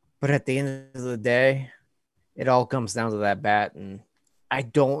 But at the end of the day, it all comes down to that bat, and I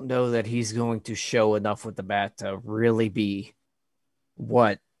don't know that he's going to show enough with the bat to really be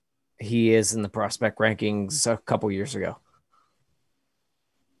what he is in the prospect rankings a couple years ago.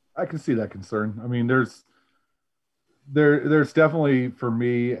 I can see that concern. I mean, there's definitely for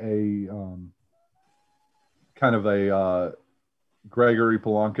me a kind of a Gregory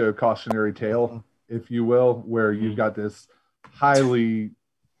Polanco cautionary tale, if you will, where you've got this highly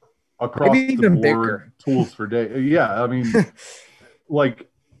across the board bigger tools for day. Yeah, I mean, like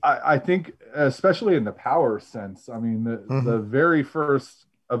I think especially in the power sense. I mean, the very first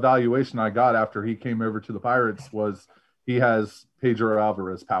evaluation I got after he came over to the Pirates was he has Pedro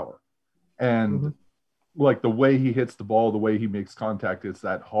Alvarez power, and like the way he hits the ball, the way he makes contact, it's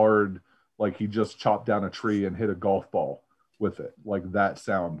that hard, like he just chopped down a tree and hit a golf ball with it, like that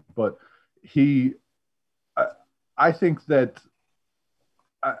sound. But I think that.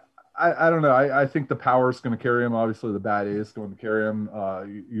 I don't know. I think the power is going to carry him. Obviously, the bat is going to carry him.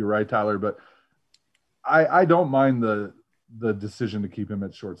 You're right, Tyler. But I don't mind the decision to keep him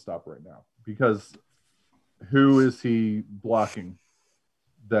at shortstop right now because who is he blocking?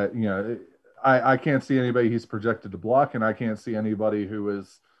 That I can't see anybody he's projected to block, and I can't see anybody who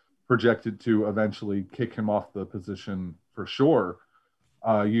is projected to eventually kick him off the position for sure.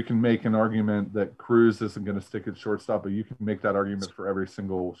 You can make an argument that Cruz isn't going to stick at shortstop, but you can make that argument for every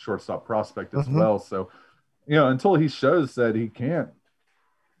single shortstop prospect as well. So, until he shows that he can't,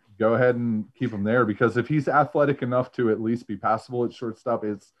 go ahead and keep him there, because if he's athletic enough to at least be passable at shortstop,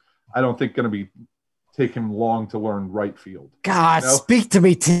 I don't think going to be take him long to learn right field. God, speak to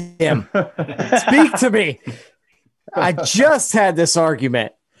me, Tim. Speak to me. I just had this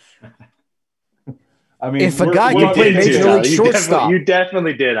argument. I mean, if a guy can play major league shortstop, you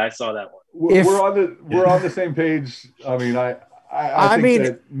definitely did. I saw that one. We're on the same page. I mean, I think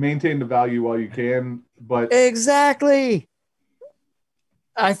that maintain the value while you can, but exactly.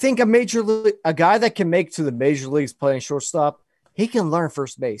 I think a guy that can make to the major leagues playing shortstop, he can learn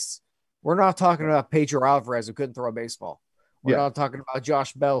first base. We're not talking about Pedro Alvarez who couldn't throw a baseball. We're not talking about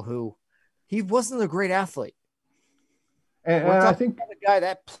Josh Bell who he wasn't a great athlete. And I think the guy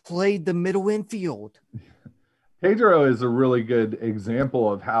that played the middle infield. Pedro is a really good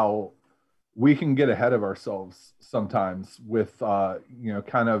example of how we can get ahead of ourselves sometimes with,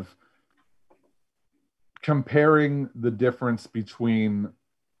 kind of comparing the difference between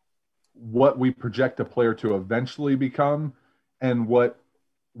what we project a player to eventually become and what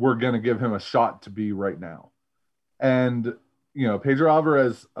we're going to give him a shot to be right now. And Pedro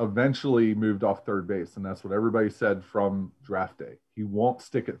Alvarez eventually moved off third base, and that's what everybody said from draft day. He won't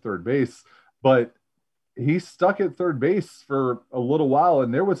stick at third base, but he stuck at third base for a little while,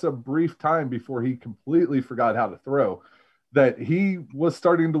 and there was a brief time before he completely forgot how to throw that he was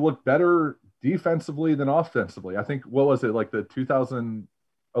starting to look better defensively than offensively. I think, what was it, like the 2000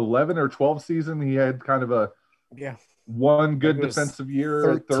 11 or 12 season, he had kind of a one good defensive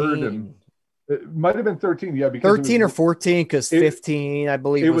year at third, and it might have been 13. Yeah, because 13 or 14, because 15, I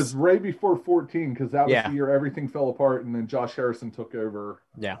believe. It was right before 14, because that was the year everything fell apart, and then Josh Harrison took over.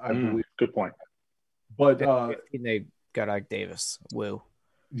 Yeah, I believe. Good point. But 15, they got Ike Davis. Woo.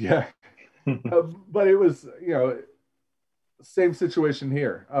 Yeah, but it was same situation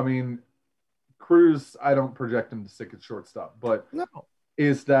here. I mean, Cruz, I don't project him to stick at shortstop, but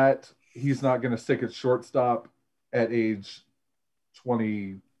is that he's not going to stick at shortstop at age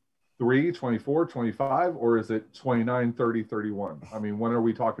 23, 24, 25, or is it 29, 30, 31? I mean, when are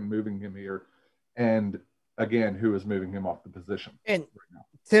we talking moving him here? And again, who is moving him off the position? And right now?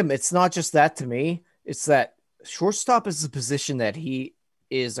 Tim, it's not just that to me. It's that shortstop is the position that he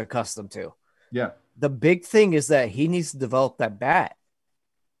is accustomed to. Yeah. The big thing is that he needs to develop that bat.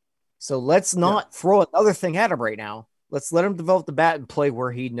 So let's not throw another thing at him right now. Let's let him develop the bat and play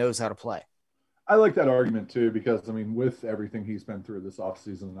where he knows how to play. I like that argument too, because I mean, with everything he's been through this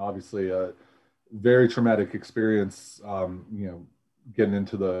offseason, obviously a very traumatic experience, getting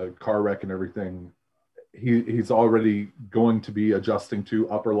into the car wreck and everything, he's already going to be adjusting to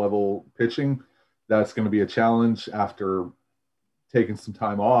upper level pitching. That's going to be a challenge after taking some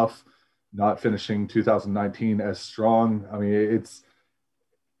time off, not finishing 2019 as strong. I mean,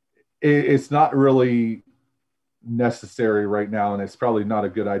 it's not really necessary right now, and it's probably not a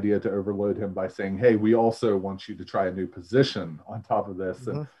good idea to overload him by saying, hey, we also want you to try a new position on top of this.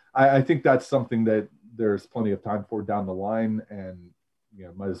 And I think that's something that there's plenty of time for down the line, and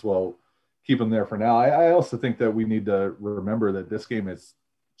might as well keep him there for now. I also think that we need to remember that this game is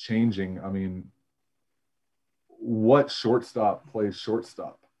changing. I mean, what shortstop plays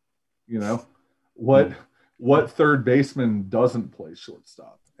shortstop? What third baseman doesn't play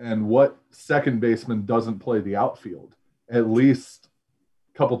shortstop? And what second baseman doesn't play the outfield at least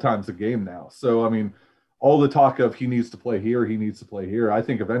a couple times a game now? So, I mean, all the talk of he needs to play here, I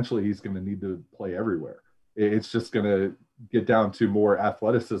think eventually he's going to need to play everywhere. It's just going to get down to more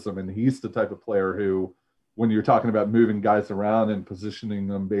athleticism, and he's the type of player who, when you're talking about moving guys around and positioning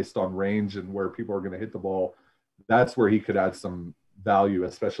them based on range and where people are going to hit the ball, that's where he could add some value,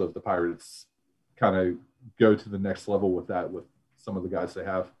 especially if the Pirates kind of go to the next level with that, with some of the guys they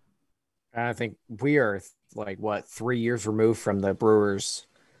have. I think we are 3 years removed from the Brewers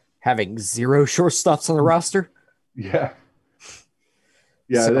having 0 shortstops on the roster. Yeah.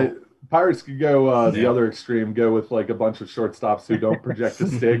 The Pirates could go the other extreme, go with a bunch of shortstops who don't project a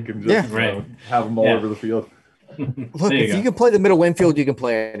stick and just have them all over the field. Look, if you can play the middle infield, you can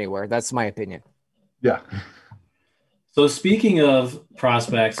play anywhere. That's my opinion. Yeah. So speaking of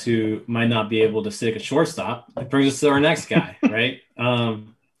prospects who might not be able to stick at shortstop, it brings us to our next guy, right?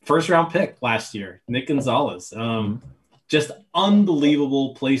 First round pick last year, Nick Gonzalez. Just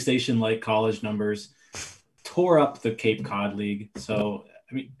unbelievable PlayStation-like college numbers. Tore up the Cape Cod League. So,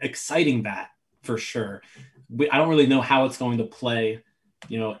 I mean, exciting bat for sure. I don't really know how it's going to play,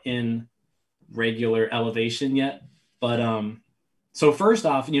 in regular elevation yet. But so first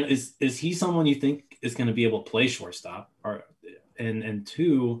off, is he someone you think is going to be able to play shortstop? And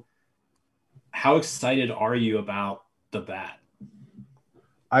two, how excited are you about the bat?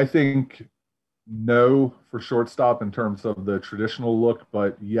 I think no for shortstop in terms of the traditional look,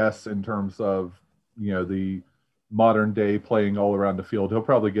 but yes in terms of the modern day playing all around the field. He'll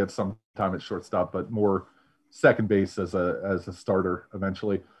probably get some time at shortstop, but more second base as a starter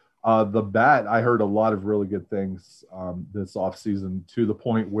eventually. The bat, I heard a lot of really good things this offseason, to the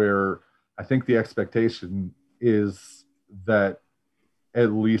point where I think the expectation is that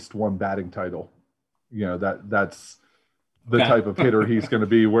at least one batting title. That's the type of hitter he's going to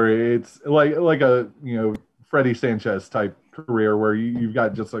be, where it's like a Freddie Sanchez type career, where you've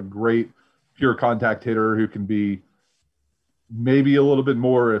got just a great pure contact hitter who can be maybe a little bit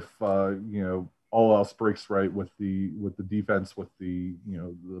more if all else breaks right with the defense, with the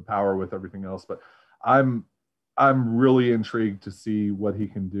the power, with everything else. But I'm really intrigued to see what he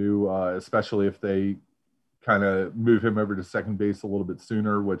can do, especially if they kind of move him over to second base a little bit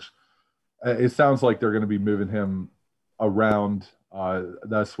sooner, which it sounds like they're going to be moving him around.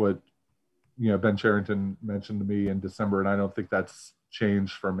 That's what Ben Cherington mentioned to me in December, and I don't think that's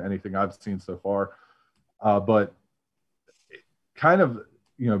changed from anything I've seen so far. But kind of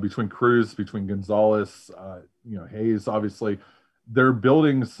between Cruz, between Gonzalez, Hayes, obviously they're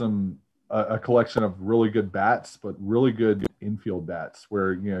building a collection of really good bats, but really good infield bats,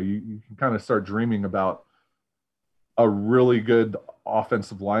 where you can kind of start dreaming about a really good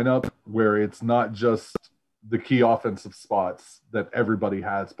offensive lineup, where it's not just the key offensive spots that everybody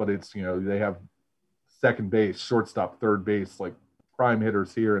has, but it's they have second base, shortstop, third base, prime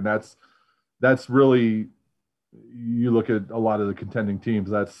hitters here, and that's really, you look at a lot of the contending teams,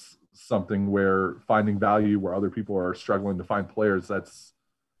 that's something where finding value where other people are struggling to find players, that's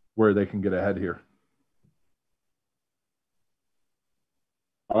where they can get ahead here.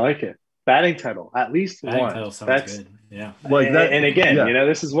 I like it. Batting title, at least Batting one. title sounds That's good. Yeah. Like that, and again, yeah.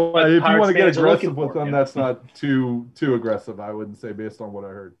 this is what If you Pirates want to get fans are looking aggressive with for, them, that's not too aggressive, I wouldn't say, based on what I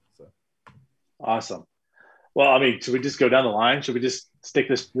heard. So awesome. Well, I mean, should we just go down the line? Should we just stick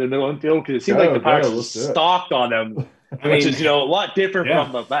this in the middle infield? Because it seems like the Pirates are stalked on them, which is a lot different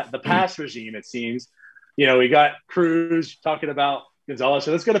from the past regime. It seems, we got Cruz talking about Gonzalez,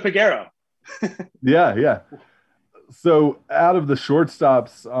 so let's go to Peguero. Yeah. So out of the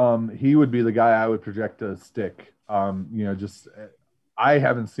shortstops, he would be the guy I would project to stick. I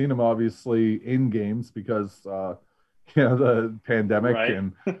haven't seen him obviously in games because the pandemic,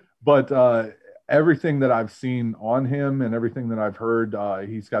 right. but everything that I've seen on him and everything that I've heard,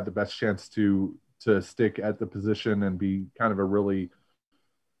 he's got the best chance to stick at the position and be kind of a really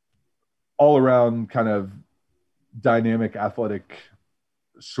all around kind of dynamic, athletic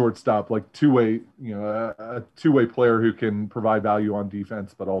shortstop, like two-way, a two-way player who can provide value on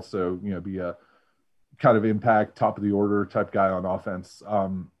defense, but also, be a kind of impact top of the order type guy on offense.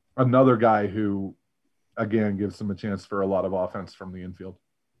 Another guy who, again, gives him a chance for a lot of offense from the infield.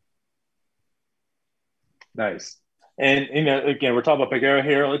 Nice. And, again, we're talking about Peguero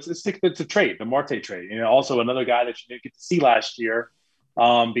here. Let's stick to trade, the Marte trade. Also another guy that you didn't get to see last year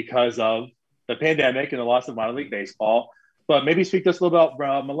because of the pandemic and the loss of minor league baseball. But maybe speak to us a little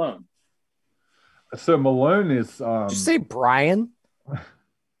about Malone. So Malone is. Did you say Brian?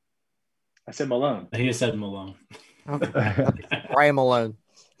 I said Malone. He just said Malone. Okay. Brian Malone.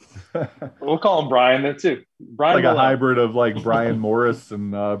 We'll call him Brian then too. Brian like Malone. A hybrid of like Brian Morris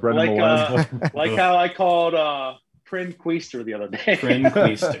and Brendan Malone. Like how I called Prin Queister the other day. Prin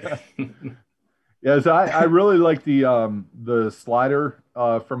Queister. Yeah, so I really like the slider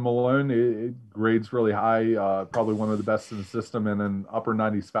from Malone. It grades really high, probably one of the best in the system, and an upper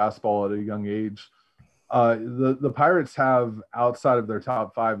 90s fastball at a young age. The Pirates have, outside of their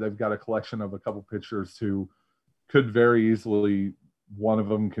top five, they've got a collection of a couple pitchers who could very easily, one of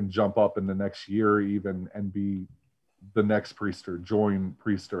them can jump up in the next year even and be the next Priester, join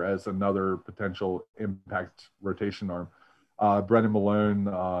Priester as another potential impact rotation arm. Brendan Malone,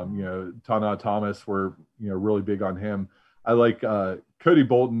 Tana Thomas were, really big on him. I like Cody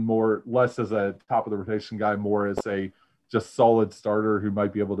Bolton less as a top of the rotation guy, more as a just solid starter who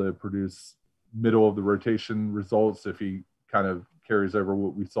might be able to produce middle of the rotation results if he kind of carries over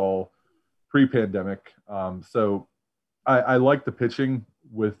what we saw pre-pandemic. So I like the pitching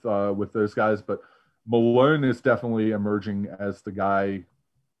with those guys, but Malone is definitely emerging as the guy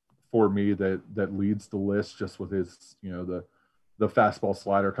for me that leads the list, just with his, the fastball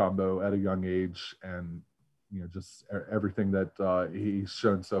slider combo at a young age, and just everything that he's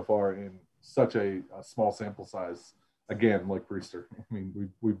shown so far in such a small sample size. Again, like Priester, I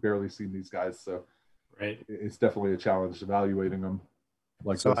mean, we've barely seen these guys, so right. It's definitely a challenge evaluating them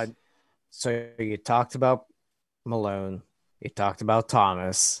like this. So you talked about Malone, you talked about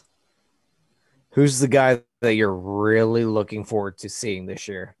Thomas. Who's the guy that you're really looking forward to seeing this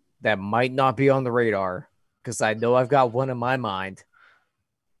year that might not be on the radar? Because I know I've got one in my mind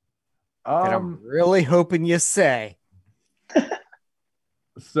that I'm really hoping you say.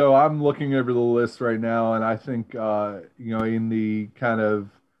 So I'm looking over the list right now, and I think, in the kind of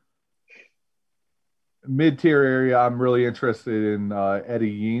mid-tier area, I'm really interested in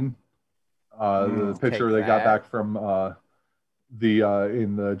Eddie Yean, the pitcher they got back from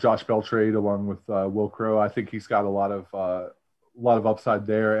in the Josh Bell trade along with Will Crow. I think he's got a lot of upside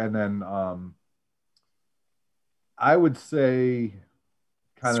there. And then I would say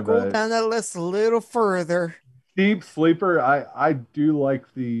scroll down that list a little further. Deep sleeper. I do like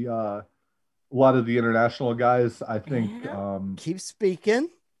a lot of the international guys. I think keep speaking.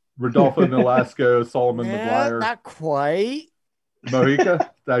 Rodolfo Nolasco, Solomon McGuire. Not quite. Mojica.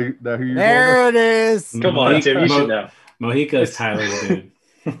 There it is. Come on, Tim. You should know. Mojica is Tyler's dude.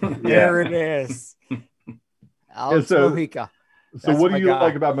 There it is. Alex Mojica. So what do you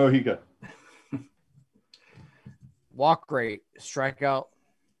like about Mojica? Walk rate, strikeout.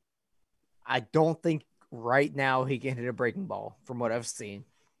 I don't think right now he can hit a breaking ball from what I've seen.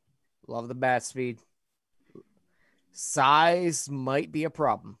 Love the bat speed. Size might be a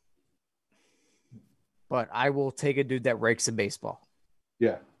problem, but I will take a dude that rakes a baseball.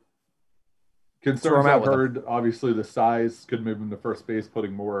 Yeah. Concerns I've heard, obviously the size could move him to first base,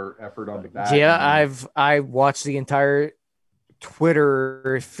 putting more effort on the bat. Yeah, I watched the entire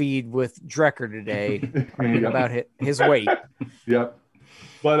Twitter feed with Drecker today about his weight. Yep.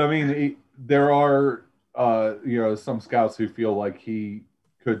 But I mean, there are, some scouts who feel like he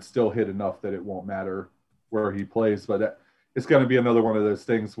could still hit enough that it won't matter where he plays. But it's going to be another one of those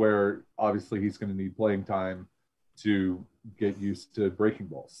things where obviously he's going to need playing time to get used to breaking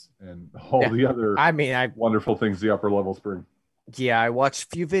balls and all the other wonderful things the upper levels bring. Yeah, I watched a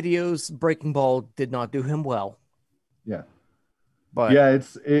few videos. Breaking ball did not do him well. Yeah. But yeah,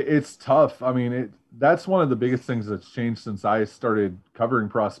 it's tough. I mean, that's one of the biggest things that's changed since I started covering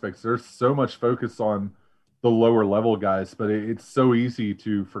prospects. There's so much focus on the lower level guys, but it's so easy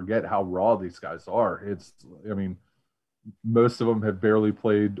to forget how raw these guys are. Most of them have barely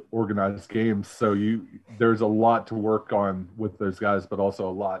played organized games, so there's a lot to work on with those guys, but also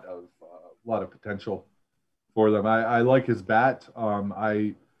a lot of potential for them. I like his bat.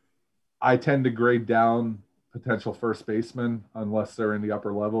 I tend to grade down potential first baseman unless they're in the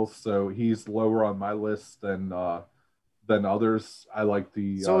upper levels, so he's lower on my list than others. I like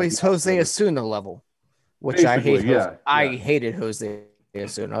he's Jose Osuna level, which basically, I hated Jose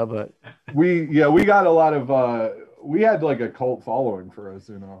Osuna, but we got a lot of we had like a cult following for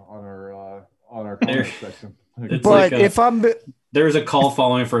Osuna on our comment section. But there's a cult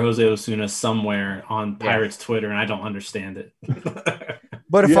following for Jose Osuna somewhere on Pirates Twitter, and I don't understand it.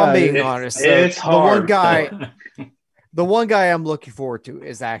 But if I'm being honest, it's hard. The one guy I'm looking forward to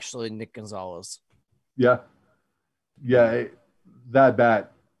is actually Nick Gonzalez. Yeah, that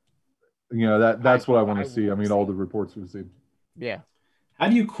bat. That's what I want to see. I mean, all the reports we've seen. Yeah.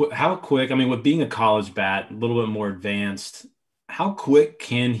 How quick? I mean, with being a college bat, a little bit more advanced, how quick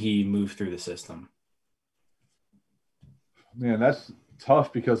can he move through the system? Man, that's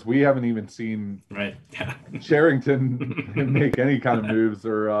tough because we haven't even seen Charrington make any kind of moves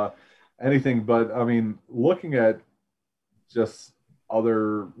or anything. But I mean, looking at just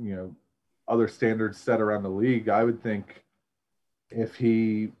other standards set around the league, I would think if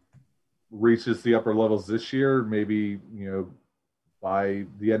he reaches the upper levels this year, maybe by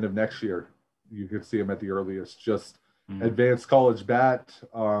the end of next year, you could see him at the earliest. Just advanced college bat.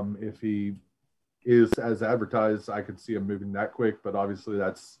 If he is as advertised, I could see him moving that quick. But obviously,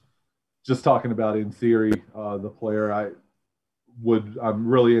 that's just talking about in theory. The player, I'm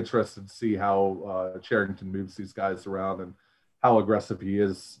really interested to see how Charrington moves these guys around and how aggressive he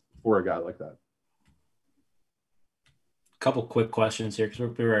is for a guy like that. Couple quick questions here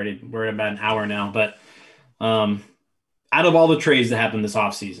because we're at about an hour now, but out of all the trades that happened this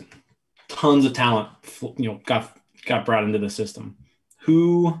offseason, tons of talent, got brought into the system.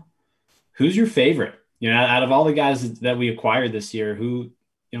 Who's your favorite? Out of all the guys that we acquired this year, who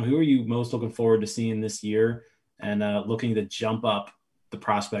are you most looking forward to seeing this year and looking to jump up the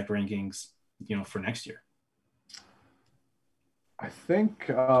prospect rankings, for next year? I think,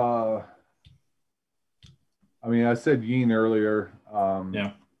 I said Yeen earlier,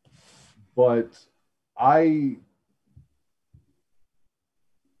 but I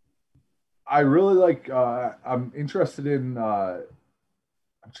really like, I'm interested in,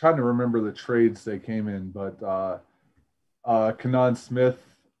 I'm trying to remember the trades they came in, but Kanan Smith,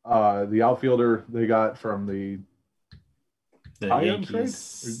 the outfielder they got from the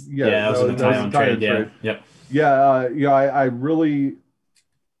Yankees trade? Yeah, it was the Tyon trade. Yeah. Yep. Yeah, I really,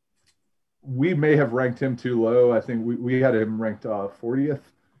 we may have ranked him too low. I think we had him ranked 40th.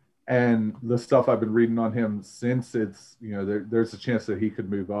 And the stuff I've been reading on him since, it's, there's a chance that he could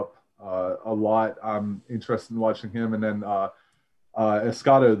move up a lot. I'm interested in watching him. And then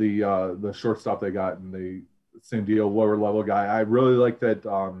Escato, the shortstop they got, and the same deal, lower level guy. I really like that,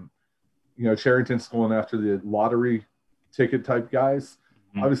 Charrington's going after the lottery ticket type guys.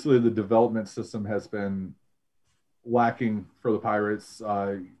 Mm-hmm. Obviously, the development system has been lacking for the Pirates.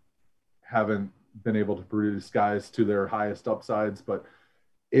 Haven't been able to produce guys to their highest upsides, but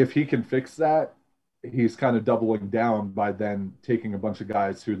if he can fix that, he's kind of doubling down by then taking a bunch of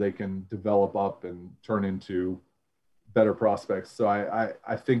guys who they can develop up and turn into better prospects. So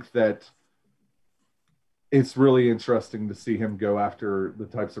I think that it's really interesting to see him go after the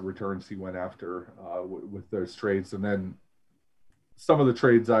types of returns he went after with those trades. And then some of the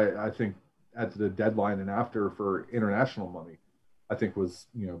trades I think at the deadline and after for international money, I think was,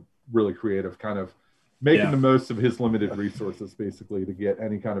 really creative, kind of making the most of his limited resources basically to get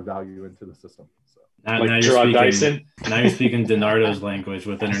any kind of value into the system. So. Now you're speaking DiNardo's language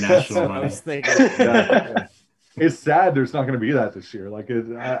with international money. It's sad there's not going to be that this year. Like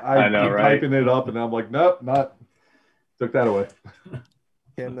I know, keep typing it up, and I'm like, nope, not. Took that away.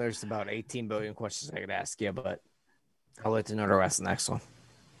 Tim, there's about 18 billion questions I could ask you, but I'll let DiNardo ask the next one.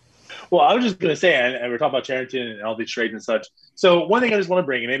 Well, I was just going to say, and we're talking about Charrington and all these trades and such. So one thing I just want to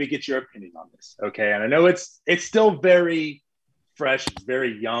bring and maybe get your opinion on this, okay? And I know it's still very fresh, it's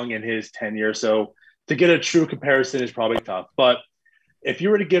very young in his tenure, so to get a true comparison is probably tough. But if you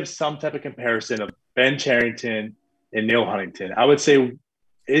were to give some type of comparison of Ben Charrington and Neil Huntington, I would say,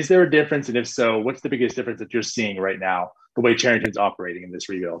 is there a difference? And if so, what's the biggest difference that you're seeing right now, the way Charrington's operating in this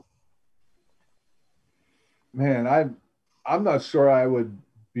rebuild? Man, I'm not sure I would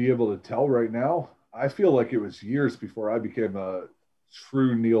be able to tell right now. I feel like it was years before I became a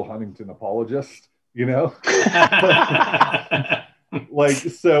true Neil Huntington apologist, you know? Like,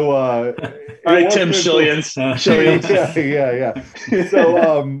 so all right, Tim Shillians. Yeah.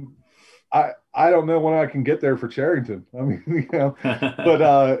 So I don't know when I can get there for Charrington. I mean, you know, but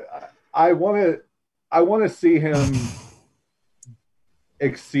I want to see him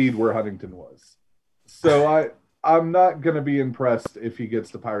exceed where Huntington was. So I'm not going to be impressed if he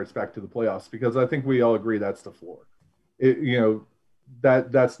gets the Pirates back to the playoffs, because I think we all agree that's the floor.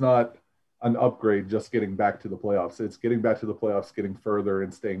 That's not an upgrade just getting back to the playoffs. It's getting back to the playoffs, getting further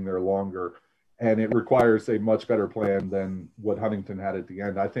and staying there longer. And it requires a much better plan than what Huntington had at the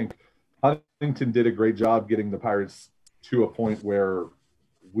end. I think Huntington did a great job getting the Pirates to a point where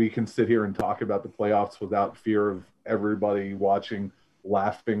we can sit here and talk about the playoffs without fear of everybody watching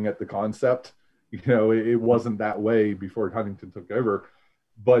laughing at the concept. You know, it wasn't that way before Huntington took over,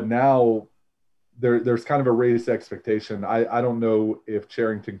 but now there's kind of a raised expectation. I don't know if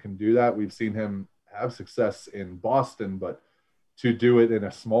Charrington can do that. We've seen him have success in Boston, but to do it in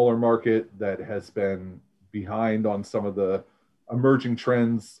a smaller market that has been behind on some of the emerging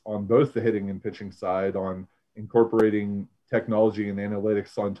trends on both the hitting and pitching side, on incorporating technology and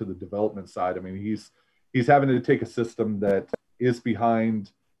analytics onto the development side. I mean, he's having to take a system that is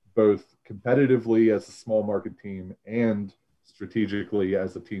behind both competitively as a small market team and strategically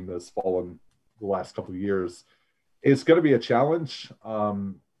as a team that's fallen the last couple of years. It's going to be a challenge,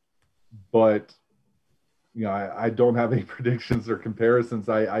 but you know, I don't have any predictions or comparisons.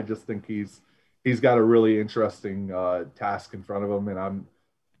 I just think he's got a really interesting task in front of him, and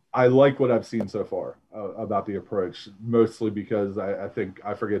I like what I've seen so far about the approach, mostly because I think,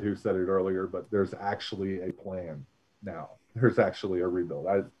 I forget who said it earlier, but there's actually a plan now. There's actually a rebuild.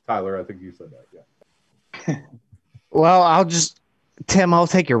 Tyler, I think you said that. Yeah. Well, Tim, I'll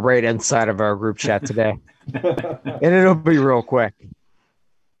take you right inside of our group chat today. And it'll be real quick.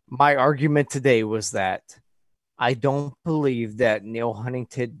 My argument today was that I don't believe that Neil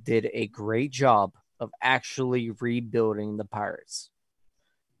Huntington did a great job of actually rebuilding the Pirates.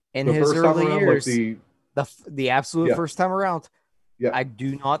 In his early years, the absolute first time around, I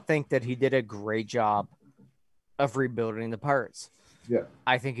do not think that he did a great job of rebuilding the Pirates. Yeah.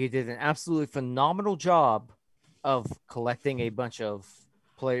 I think he did an absolutely phenomenal job of collecting a bunch of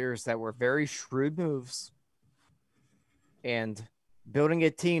players that were very shrewd moves and building a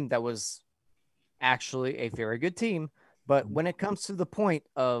team that was actually a very good team. But when it comes to the point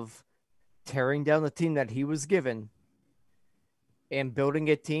of tearing down the team that he was given and building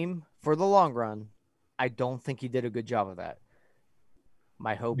a team for the long run, I don't think he did a good job of that.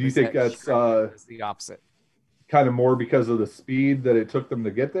 My hope is that that's the opposite. Kind of more because of the speed that it took them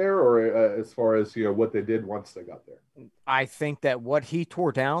to get there, or as far as, you know, what they did once they got there? I think that what he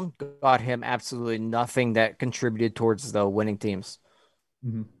tore down got him absolutely nothing that contributed towards the winning teams.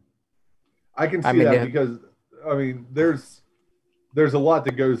 Mm-hmm. I can see that because, I mean, there's a lot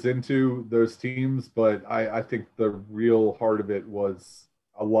that goes into those teams, but I think the real heart of it was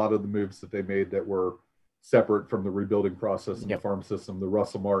a lot of the moves that they made that were separate from the rebuilding process in the farm system. The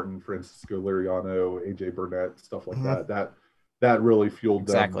Russell Martin, Francisco Liriano, AJ Burnett, stuff like that really fueled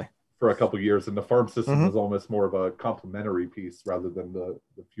them for a couple of years. And the farm system was almost more of a complementary piece rather than the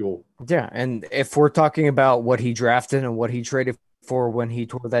fuel. Yeah, and if we're talking about what he drafted and what he traded for when he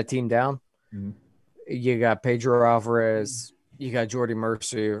tore that team down, you got Pedro Alvarez, you got Jordy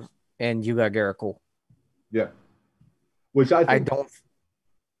Mercer, and you got Garrett Cole. Yeah, which I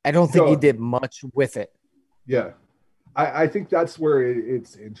don't think he did much with it. Yeah, I think that's where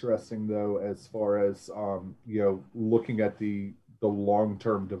it's interesting, though, as far as you know, looking at the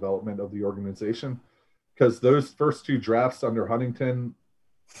long-term development of the organization, because those first two drafts under Huntington,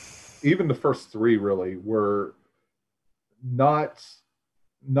 even the first three really were not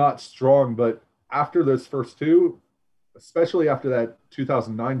strong, but after those first two, especially after that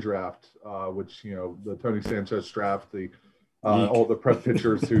 2009 draft, which, you know, the Tony Sanchez draft, all the prep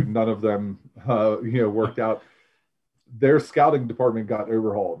pitchers who none of them you know, worked out, their scouting department got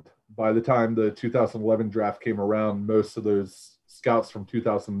overhauled. By the time the 2011 draft came around, most of those scouts from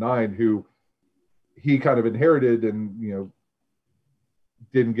 2009 who he kind of inherited and, you know,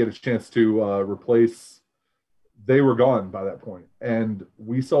 didn't get a chance to replace, they were gone by that point. And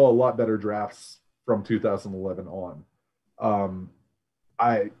we saw a lot better drafts from 2011 on.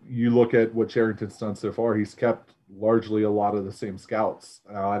 You look at what Charrington's done so far, he's kept largely a lot of the same scouts.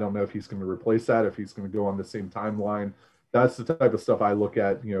 I don't know if he's going to replace that, if he's going to go on the same timeline. That's the type of stuff I look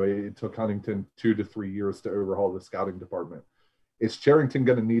at. It took Huntington 2 to 3 years to overhaul the scouting department. Is Charrington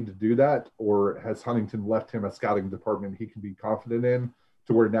going to need to do that, or has Huntington left him a scouting department he can be confident in,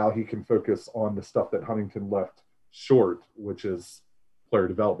 to where now he can focus on the stuff that Huntington left short, which is player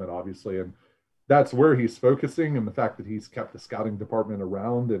development, obviously. And that's where he's focusing, and the fact that he's kept the scouting department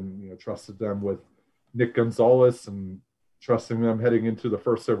around and trusted them with Nick Gonzalez and trusting them heading into the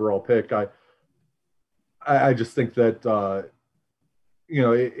first overall pick. I just think that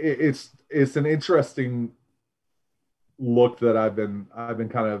it's an interesting look that I've been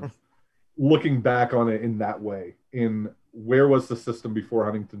kind of looking back on it in that way. In where was the system before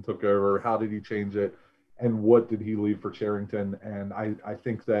Huntington took over? How did he change it? And what did he leave for Charrington? And I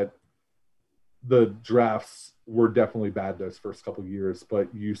think that the drafts were definitely bad those first couple of years,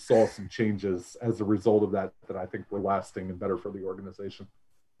 but you saw some changes as a result of that I think were lasting and better for the organization.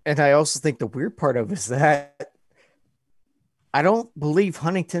 And I also think the weird part of it is that I don't believe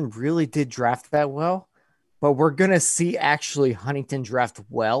Huntington really did draft that well, but we're going to see actually Huntington draft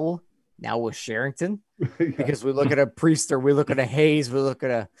well now with Charrington. Yeah. Because we look at a Priester, we look at a Hayes, we look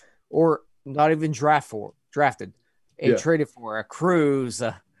at or not even drafted, traded for a Cruz.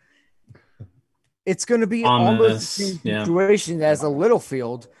 It's going to be almost the same situation as a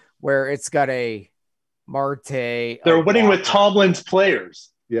Littlefield, where it's got a Marte. They're winning with Tomlin's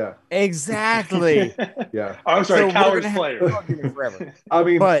players. Yeah, exactly. Yeah. I'm sorry, Coward's players. I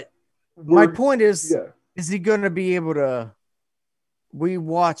mean, but my point is he going to be able to? We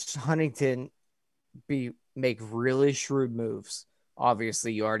watched Huntington make really shrewd moves.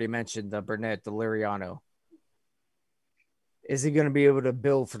 Obviously, you already mentioned the Burnett, the Liriano. Is he going to be able to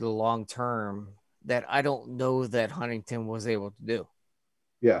build for the long term? That I don't know that Huntington was able to do.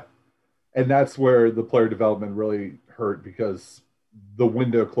 Yeah. And that's where the player development really hurt, because the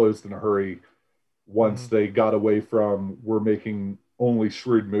window closed in a hurry once they got away from we're making only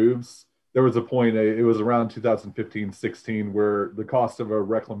shrewd moves. There was a point, it was around 2015-16, where the cost of a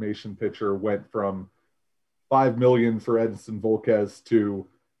reclamation pitcher went from $5 million for Edinson Volquez to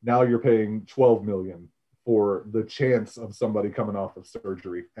now you're paying $12 million for the chance of somebody coming off of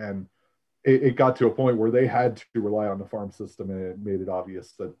surgery. And it got to a point where they had to rely on the farm system, and it made it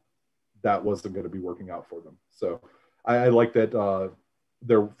obvious that wasn't going to be working out for them. So I like that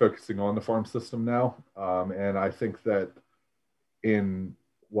they're focusing on the farm system now. And I think that in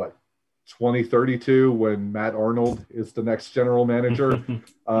 2032, when Matt Arnold is the next general manager,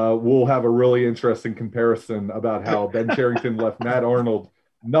 we'll have a really interesting comparison about how Ben Charrington left Matt Arnold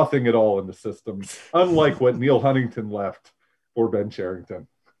nothing at all in the system, unlike what Neil Huntington left for Ben Charrington.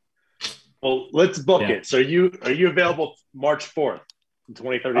 Well, let's book it. So are you available March 4th in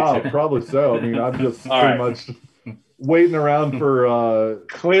 2032? Oh, probably so. I mean, I'm just pretty much waiting around for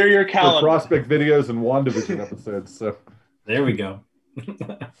clear your calendar for prospect videos and WandaVision episodes. So there we go.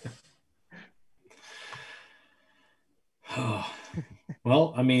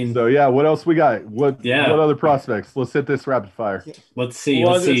 Well, I mean, so yeah. What else we got? What other prospects? Let's hit this rapid fire. Let's see.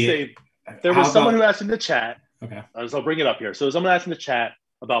 Well, let's see. There was someone who asked in the chat. Okay, so I'll bring it up here. So someone asked in the chat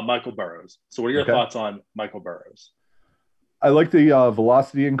about Michael Burrows. So what are your thoughts on Michael Burrows? I like the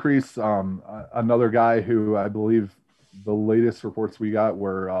velocity increase. Another guy who I believe the latest reports we got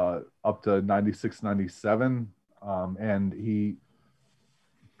were up to 96, 97. And he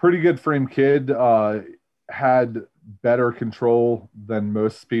pretty good frame kid, had better control than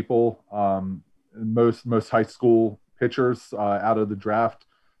most people, most high school pitchers out of the draft.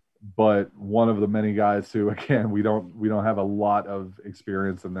 But one of the many guys who, again, we don't have a lot of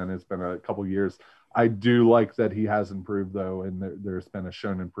experience, and then it's been a couple years. I do like that he has improved, though, and there's been a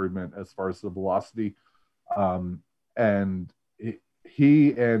shown improvement as far as the velocity. And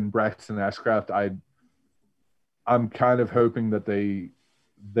he and Braxton Ashcraft, I'm kind of hoping that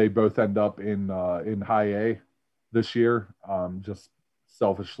they both end up in high A this year, just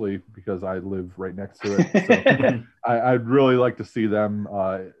selfishly because I live right next to it. So I'd really like to see them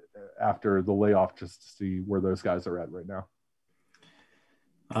after the layoff, just to see where those guys are at right now.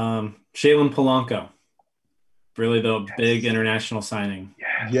 Shaylin Polanco, really the big international signing.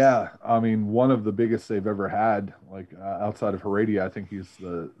 Yes. Yeah, I mean, one of the biggest they've ever had, like outside of Heredia. I think he's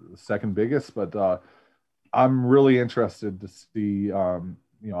the second biggest, but I'm really interested to see,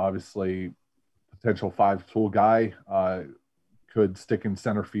 obviously potential 5-tool guy, could stick in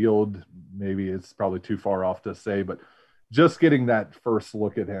center field. Maybe it's probably too far off to say, but just getting that first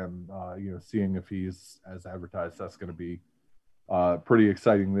look at him, seeing if he's as advertised, that's going to be pretty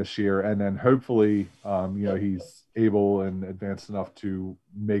exciting this year. And then hopefully, he's able and advanced enough to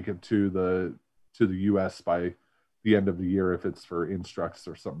make it to the U.S. by the end of the year if it's for instructs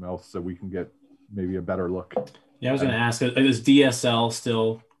or something else, so we can get maybe a better look. Yeah, I was going to ask, is DSL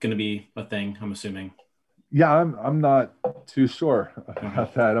still going to be a thing? I'm assuming. Yeah, I'm not too sure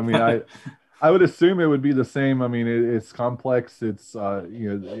about that. I mean, I would assume it would be the same. I mean, it's complex. It's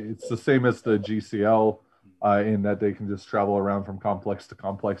it's the same as the GCL in that they can just travel around from complex to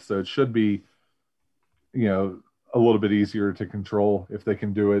complex. So it should be, a little bit easier to control. If they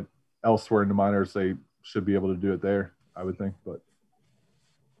can do it elsewhere in the minors, they should be able to do it there, I would think. But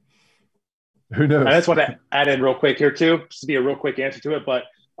who knows? I just want to add in real quick here too, just to be a real quick answer to it. But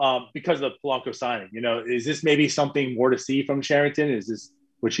because of the Polanco signing, is this maybe something more to see from Sherrington? Is this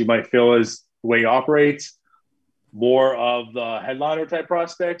what you might feel is the way he operates? More of the headliner type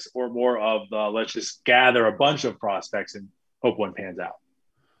prospects, or more of the let's just gather a bunch of prospects and hope one pans out?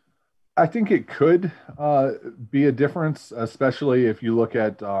 I think it could be a difference, especially if you look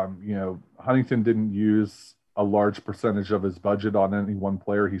at, Huntington didn't use a large percentage of his budget on any one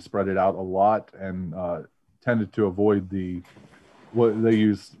player. He spread it out a lot and tended to avoid what they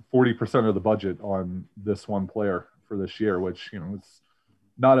used 40% of the budget on this one player for this year, which, it's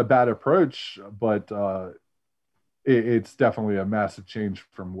not a bad approach, but it's definitely a massive change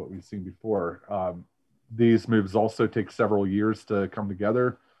from what we've seen before. These moves also take several years to come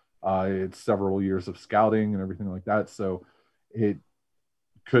together. It's several years of scouting and everything like that. So it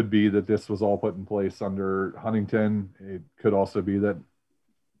could be that this was all put in place under Huntington. It could also be that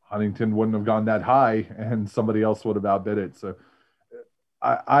Huntington wouldn't have gone that high and somebody else would have outbid it. So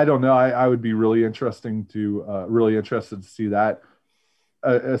I don't know. I would be really interested to see that.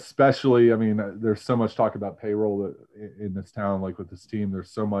 Especially, I mean, there's so much talk about payroll in this town, like with this team.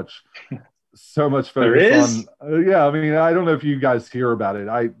 There's so much focus on. Yeah, I mean, I don't know if you guys hear about it.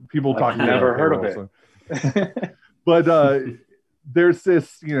 People talk about never heard of it, so. But there's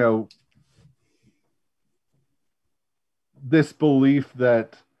this, this belief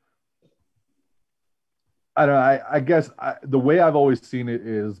that I don't know. I guess the way I've always seen it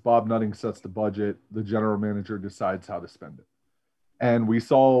is Bob Nutting sets the budget, the general manager decides how to spend it. And we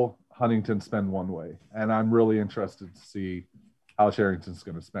saw Huntington spend one way, and I'm really interested to see how Sherrington's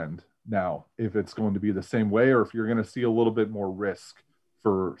going to spend now, if it's going to be the same way or if you're going to see a little bit more risk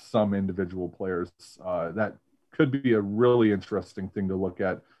for some individual players. That could be a really interesting thing to look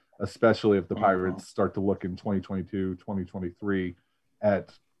at, especially if the Pirates start to look in 2022, 2023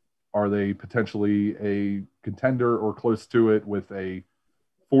 at, are they potentially a contender or close to it with a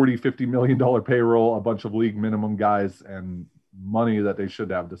 $40-50 million payroll, a bunch of league minimum guys, and money that they should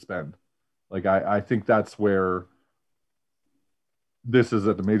have to spend. Like, I think that's where this is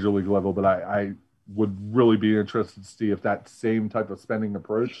at the major league level, but I would really be interested to see if that same type of spending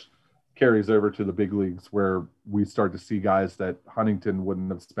approach carries over to the big leagues, where we start to see guys that Huntington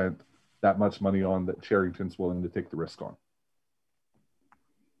wouldn't have spent that much money on that Sherrington's willing to take the risk on.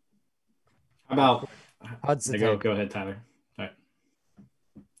 How about Hudson? Go ahead, Tyler. All right.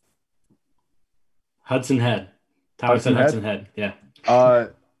 Hudson Head. Tyler said Hudson Head. Yeah.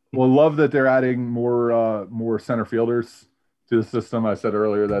 Well, love that they're adding more center fielders to the system. I said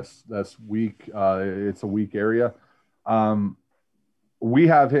earlier that's weak. It's a weak area. We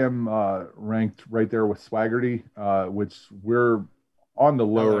have him ranked right there with Swaggerty, which we're on the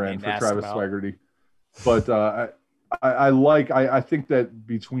lower end for Travis Swaggerty. But I think that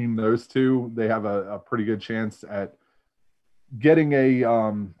between those two, they have a pretty good chance at getting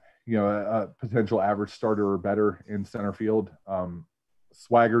a potential average starter or better in center field.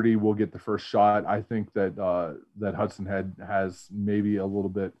 Swaggerty will get the first shot. I think that Hudson Head has maybe a little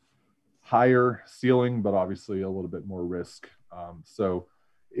bit higher ceiling, but obviously a little bit more risk. So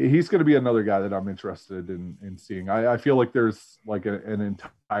he's going to be another guy that I'm interested in seeing. I feel like there's like an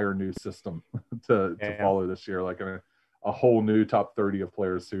entire new system to follow this year, like a whole new top 30 of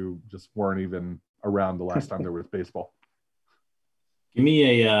players who just weren't even around the last time there was baseball. Give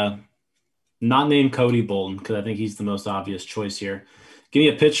me a not named Cody Bolton, because I think he's the most obvious choice here. Give me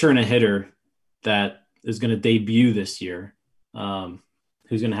a pitcher and a hitter that is going to debut this year.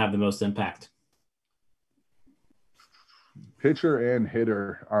 Who's going to have the most impact? Pitcher and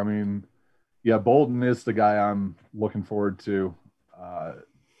hitter. I mean, yeah, Bolton is the guy I'm looking forward to.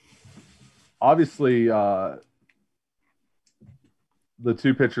 Obviously, the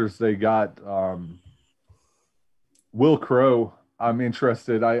two pitchers they got, Will Crow, I'm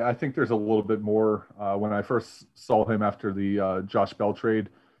interested. I think there's a little bit more. When I first saw him after the Josh Bell trade,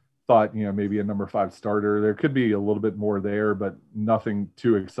 thought, maybe a number 5 starter. There could be a little bit more there, but nothing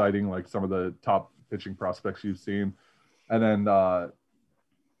too exciting like some of the top pitching prospects you've seen. And then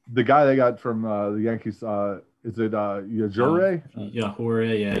the guy they got from the Yankees, is it Yajure?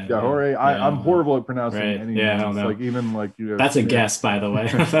 Yajure, yeah. Yajure. I'm horrible at pronouncing any names. Like even like That's a guess, by the way.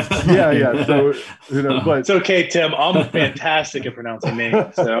 yeah. So but it's okay, Tim. I'm fantastic at pronouncing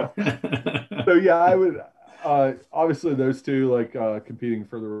names. So yeah, I would. Obviously, those two like competing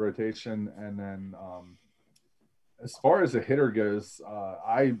for the rotation, and then as far as a hitter goes,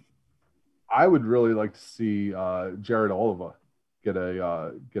 I would really like to see Jared Oliva get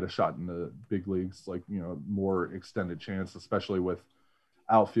a shot in the big leagues, like more extended chance, especially with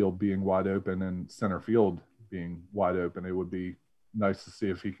outfield being wide open and center field being wide open. It would be nice to see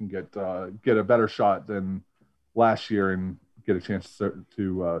if he can get a better shot than last year and get a chance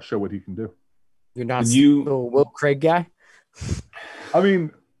to show what he can do. You're not the Will Craig guy? I mean,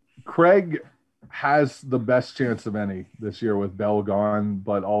 Craig has the best chance of any this year with Bell gone,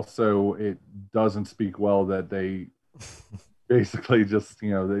 but also it doesn't speak well that they basically just,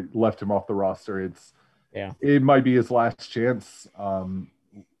 they left him off the roster. It might be his last chance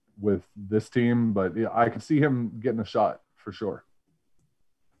with this team, but I could see him getting a shot for sure.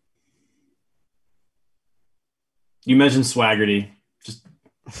 You mentioned Swaggerty.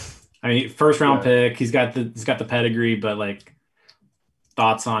 First round pick. He's got the pedigree, but like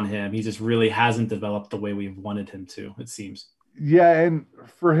thoughts on him. He just really hasn't developed the way we've wanted him to, it seems. Yeah, and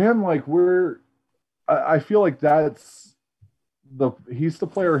for him, like I feel like he's the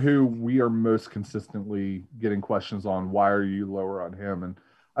player who we are most consistently getting questions on. Why are you lower on him? And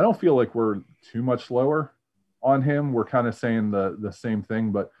I don't feel like we're too much lower on him. We're kind of saying the same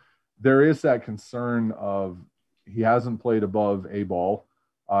thing, but there is that concern of he hasn't played above A ball.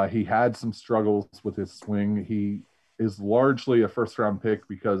 He had some struggles with his swing. He is largely a first-round pick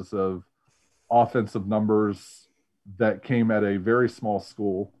because of offensive numbers that came at a very small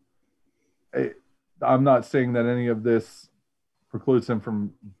school. I'm not saying that any of this precludes him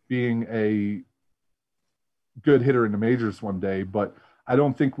from being a good hitter in the majors one day, but I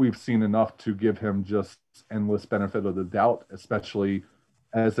don't think we've seen enough to give him just endless benefit of the doubt, especially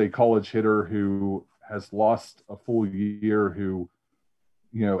as a college hitter who has lost a full year, who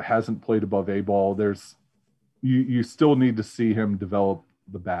hasn't played above A ball. You still need to see him develop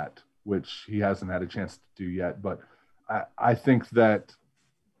the bat, which he hasn't had a chance to do yet. But I think that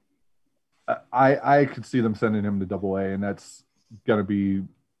I could see them sending him to Double A, and that's going to be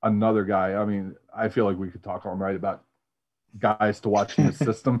another guy. I mean, I feel like we could talk all night about guys to watch in the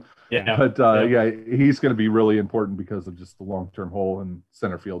system. But he's going to be really important because of just the long-term hole in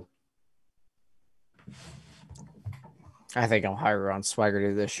center field. I think I'm higher on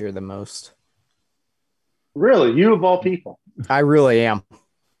Swaggerty this year than most. Really? You of all people? I really am.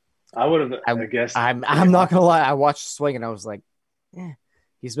 I would have, I guess. I'm not going to lie. I watched Swing and I was like,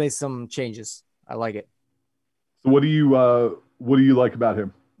 he's made some changes. I like it. So what do you like about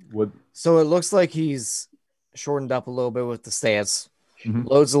him? So it looks like he's shortened up a little bit with the stance. Mm-hmm.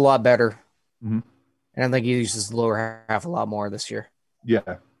 Loads a lot better. Mm-hmm. And I think he uses the lower half a lot more this year.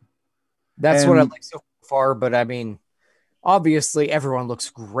 Yeah. That's what I like so far. But I mean, obviously everyone looks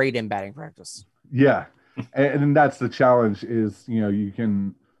great in batting practice. Yeah. And that's the challenge is, you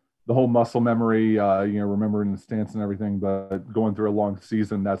can, the whole muscle memory, remembering the stance and everything, but going through a long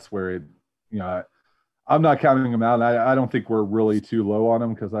season, that's where it, I'm not counting him out. I don't think we're really too low on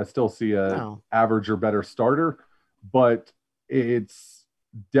him because I still see a average or better starter, but it's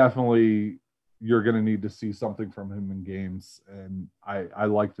definitely, you're going to need to see something from him in games. And I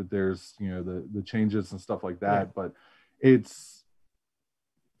like that there's, the changes and stuff like that, but it's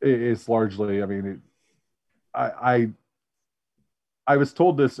largely, I mean, I was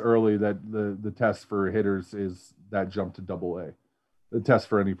told this early that the test for hitters is that jump to Double A, the test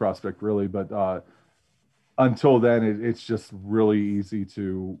for any prospect really. But until then, it's just really easy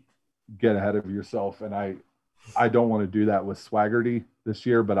to get ahead of yourself. And I don't want to do that with Swaggerty this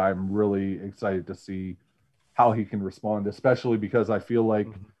year, but I'm really excited to see how he can respond, especially because I feel like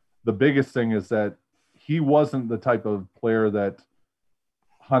the biggest thing is that he wasn't the type of player that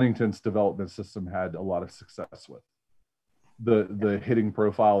Huntington's development system had a lot of success with. The hitting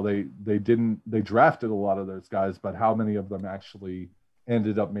profile, they drafted a lot of those guys, but how many of them actually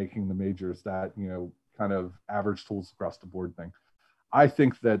ended up making the majors? That kind of average tools across the board thing. I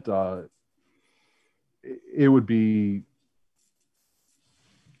think that it would be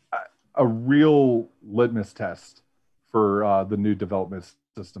a real litmus test for the new development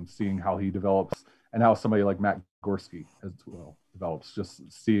system, seeing how he develops and how somebody like Matt Gorski as well develops,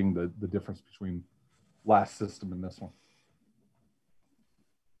 just seeing the difference between last system and this one.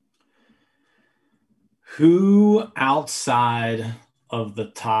 Who outside of the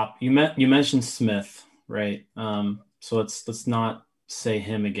top? You mentioned Smith, right? So let's not say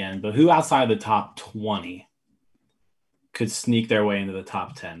him again. But who outside the top 20 could sneak their way into the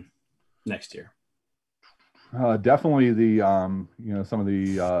top 10 next year? Definitely the some of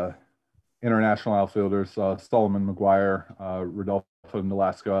the international outfielders, Solomon McGuire, Rodolfo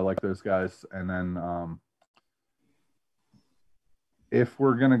Nolasco. I like those guys. And then if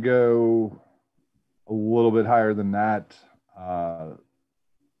we're gonna go a little bit higher than that,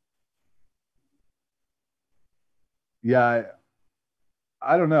 yeah,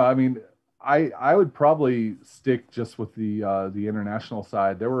 I don't know. I mean, I would probably stick just with the international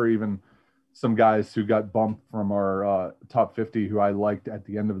side. There were even some guys who got bumped from our top 50 who I liked at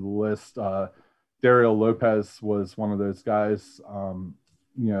the end of the list. Dario Lopez was one of those guys.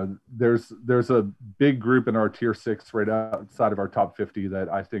 There's a big group in our tier 6 right outside of our top 50 that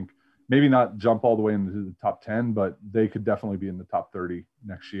I think maybe not jump all the way into the top 10, but they could definitely be in the top 30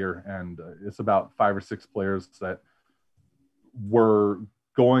 next year. And it's about 5 or 6 players that were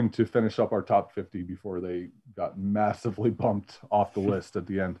going to finish up our top 50 before they got massively bumped off the list at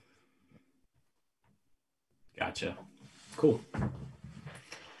the end. Gotcha. Cool.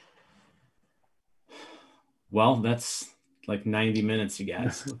 Well, that's like 90 minutes, you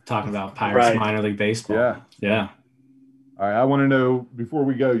guys, talking about Pirates minor league baseball. Yeah. All right, I want to know, before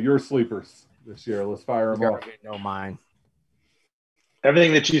we go, your sleepers this year. Let's fire them off. No, mine.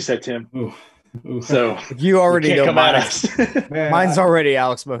 Everything that you said, Tim. Ooh. So you already know mine. Mine's already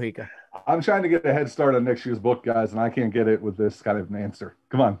Alex Mojica. I'm trying to get a head start on next year's book, guys, and I can't get it with this kind of an answer.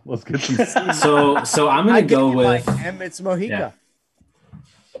 Come on, let's get some. So I'm going to go with it's Mojica. Yeah.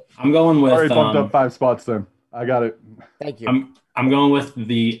 I'm going with. Already bumped up 5 spots then. I got it. Thank you. I'm going with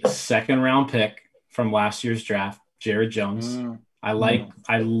the 2nd round pick from last year's draft, Jared Jones. I like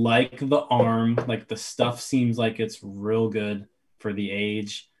the arm. Like, the stuff seems like it's real good for the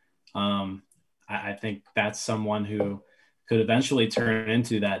age. I think that's someone who could eventually turn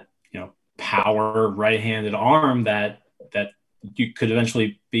into that, power right-handed arm that you could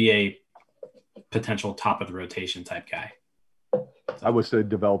eventually be a potential top of the rotation type guy. I wish they'd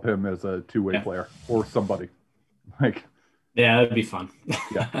develop him as a two-way player or somebody. That'd be fun.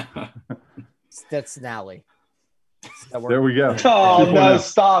 Yeah. That's Nally. There we go. Oh, 2.0. No,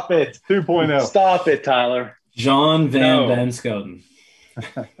 stop it. 2.0. Stop it, Tyler. John Van Scoten.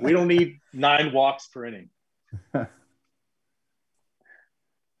 We don't need 9 walks per inning.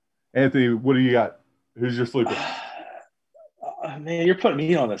 Anthony, what do you got? Who's your sleeper? Man, you're putting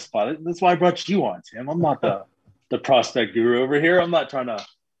me on the spot. That's why I brought you on, Tim. I'm not the prospect guru over here. I'm not trying to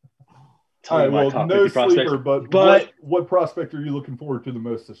tell you my top 50 sleeper, but what prospect are you looking forward to the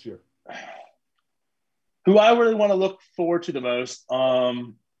most this year? Who I really want to look forward to the most, I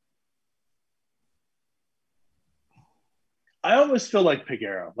almost feel like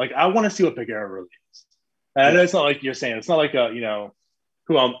Peguero. Like, I want to see what Peguero really is. And I know it's not like you're saying. It's not like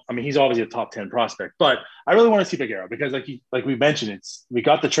he's obviously a top 10 prospect, but I really want to see Peguero because, like we mentioned, we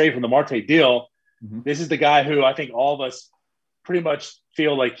got the trade from the Marte deal. Mm-hmm. This is the guy who I think all of us pretty much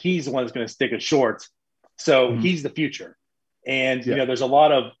feel like he's the one that's going to stick a short. So he's the future. And, there's a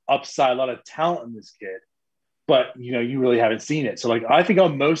lot of upside, a lot of talent in this kid, but, you really haven't seen it. So, like, I think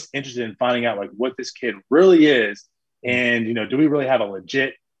I'm most interested in finding out, like, what this kid really is. And, do we really have a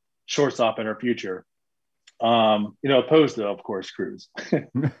legit shortstop in our future? Opposed to, of course, Cruz.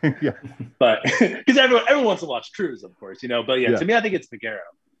 Yeah. But because everyone wants to watch Cruz, of course, But, to me, I think it's Peguero.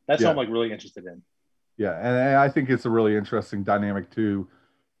 That's what I'm, like, really interested in. Yeah, and I think it's a really interesting dynamic, too,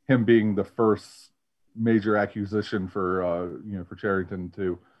 him being the first major acquisition for Charrington,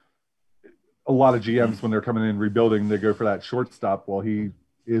 too. A lot of GMs, when they're coming in rebuilding, they go for that shortstop. Well, he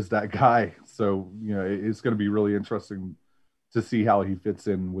is that guy. So, it's going to be really interesting to see how he fits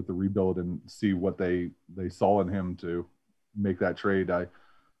in with the rebuild and see what they saw in him to make that trade.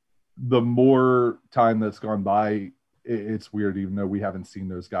 The more time that's gone by, it's weird, even though we haven't seen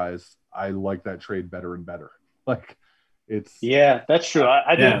those guys. I like that trade better and better. Like, it's that's true.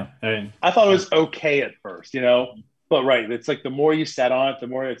 I did. I thought it was okay at first, but it's like the more you sat on it, the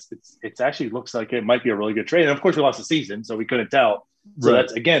more it's actually looks like it might be a really good trade. And of course, we lost the season, so we couldn't tell. So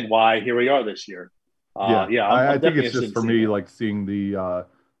that's again why here we are this year. I think it's just for me, like, seeing the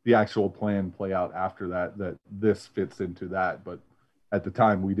actual plan play out after that this fits into that. But at the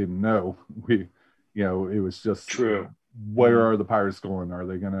time, we didn't know. It was just true. Where are the Pirates going? Are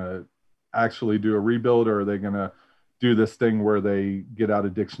they going to actually do a rebuild, or are they going to do this thing where they get out a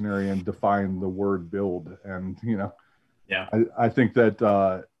dictionary and define the word build? And, I think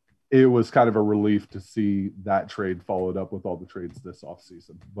that it was kind of a relief to see that trade followed up with all the trades this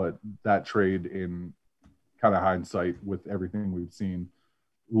offseason. But that trade in kind of hindsight with everything we've seen,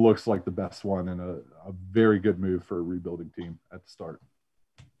 looks like the best one and a very good move for a rebuilding team at the start.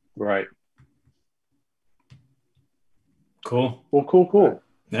 Right. Cool. Well, cool.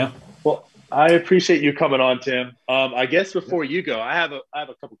 Yeah. Well, I appreciate you coming on, Tim. I guess before you go, I have a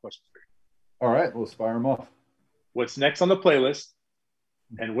couple questions for you. All right, let's fire them off. What's next on the playlist,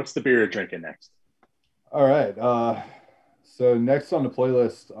 and what's the beer you're drinking next? All right. So next on the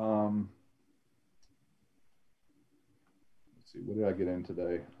playlist, let's see, what did I get in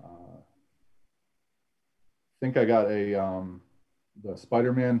today? I think I got the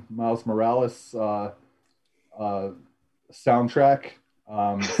Spider-Man Miles Morales soundtrack.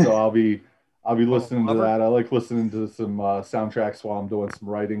 So I'll be listening to that. I like listening to some soundtracks while I'm doing some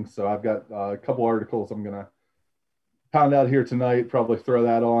writing. So I've got a couple articles I'm gonna pound out here tonight. Probably throw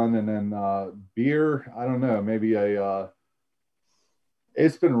that on, and then beer. I don't know. Maybe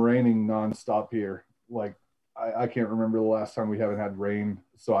it's been raining nonstop here. Like I can't remember the last time we haven't had rain.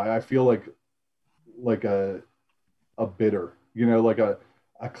 So I feel like a bitter, like a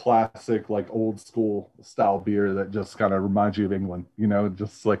classic, like old school style beer that just kind of reminds you of England,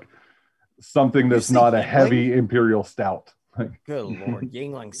 just like something that's not a heavy imperial stout. Good Lord,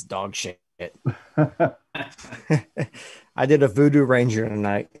 Yingling's dog shit. I did a Voodoo Ranger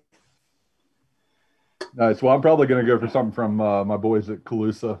tonight. Nice. Well, I'm probably going to go for something from my boys at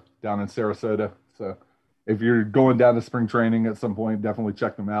Calusa down in Sarasota. So if you're going down to spring training at some point, definitely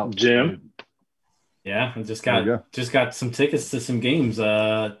check them out. Jim? Yeah, I just got some tickets to some games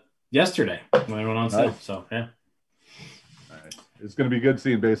yesterday when they went on sale. So yeah, right. It's going to be good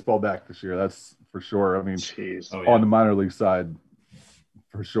seeing baseball back this year. That's for sure. I mean, on the minor league side,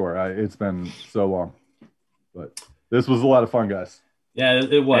 for sure. It's been so long, but this was a lot of fun, guys. Yeah,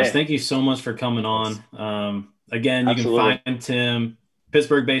 it was. Hey. Thank you so much for coming on. Again, you can find Tim,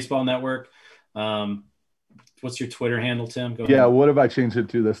 Pittsburgh Baseball Network. What's your Twitter handle, Tim? Go ahead. What have I changed it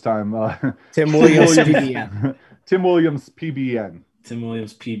to this time? Tim Williams PBN. Tim Williams PBN. Tim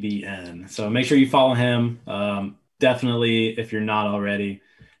Williams PBN. So make sure you follow him. Definitely, if you're not already,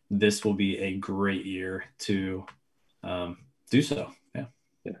 this will be a great year to do so. Yeah.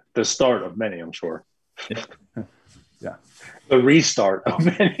 The start of many, I'm sure. Yeah. Yeah. The restart of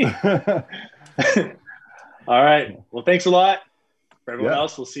many. All right. Well, thanks a lot. For everyone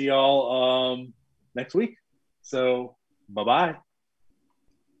else, we'll see y'all next week. So, bye-bye.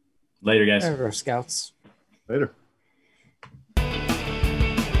 Later, guys. Later, Scouts. Later.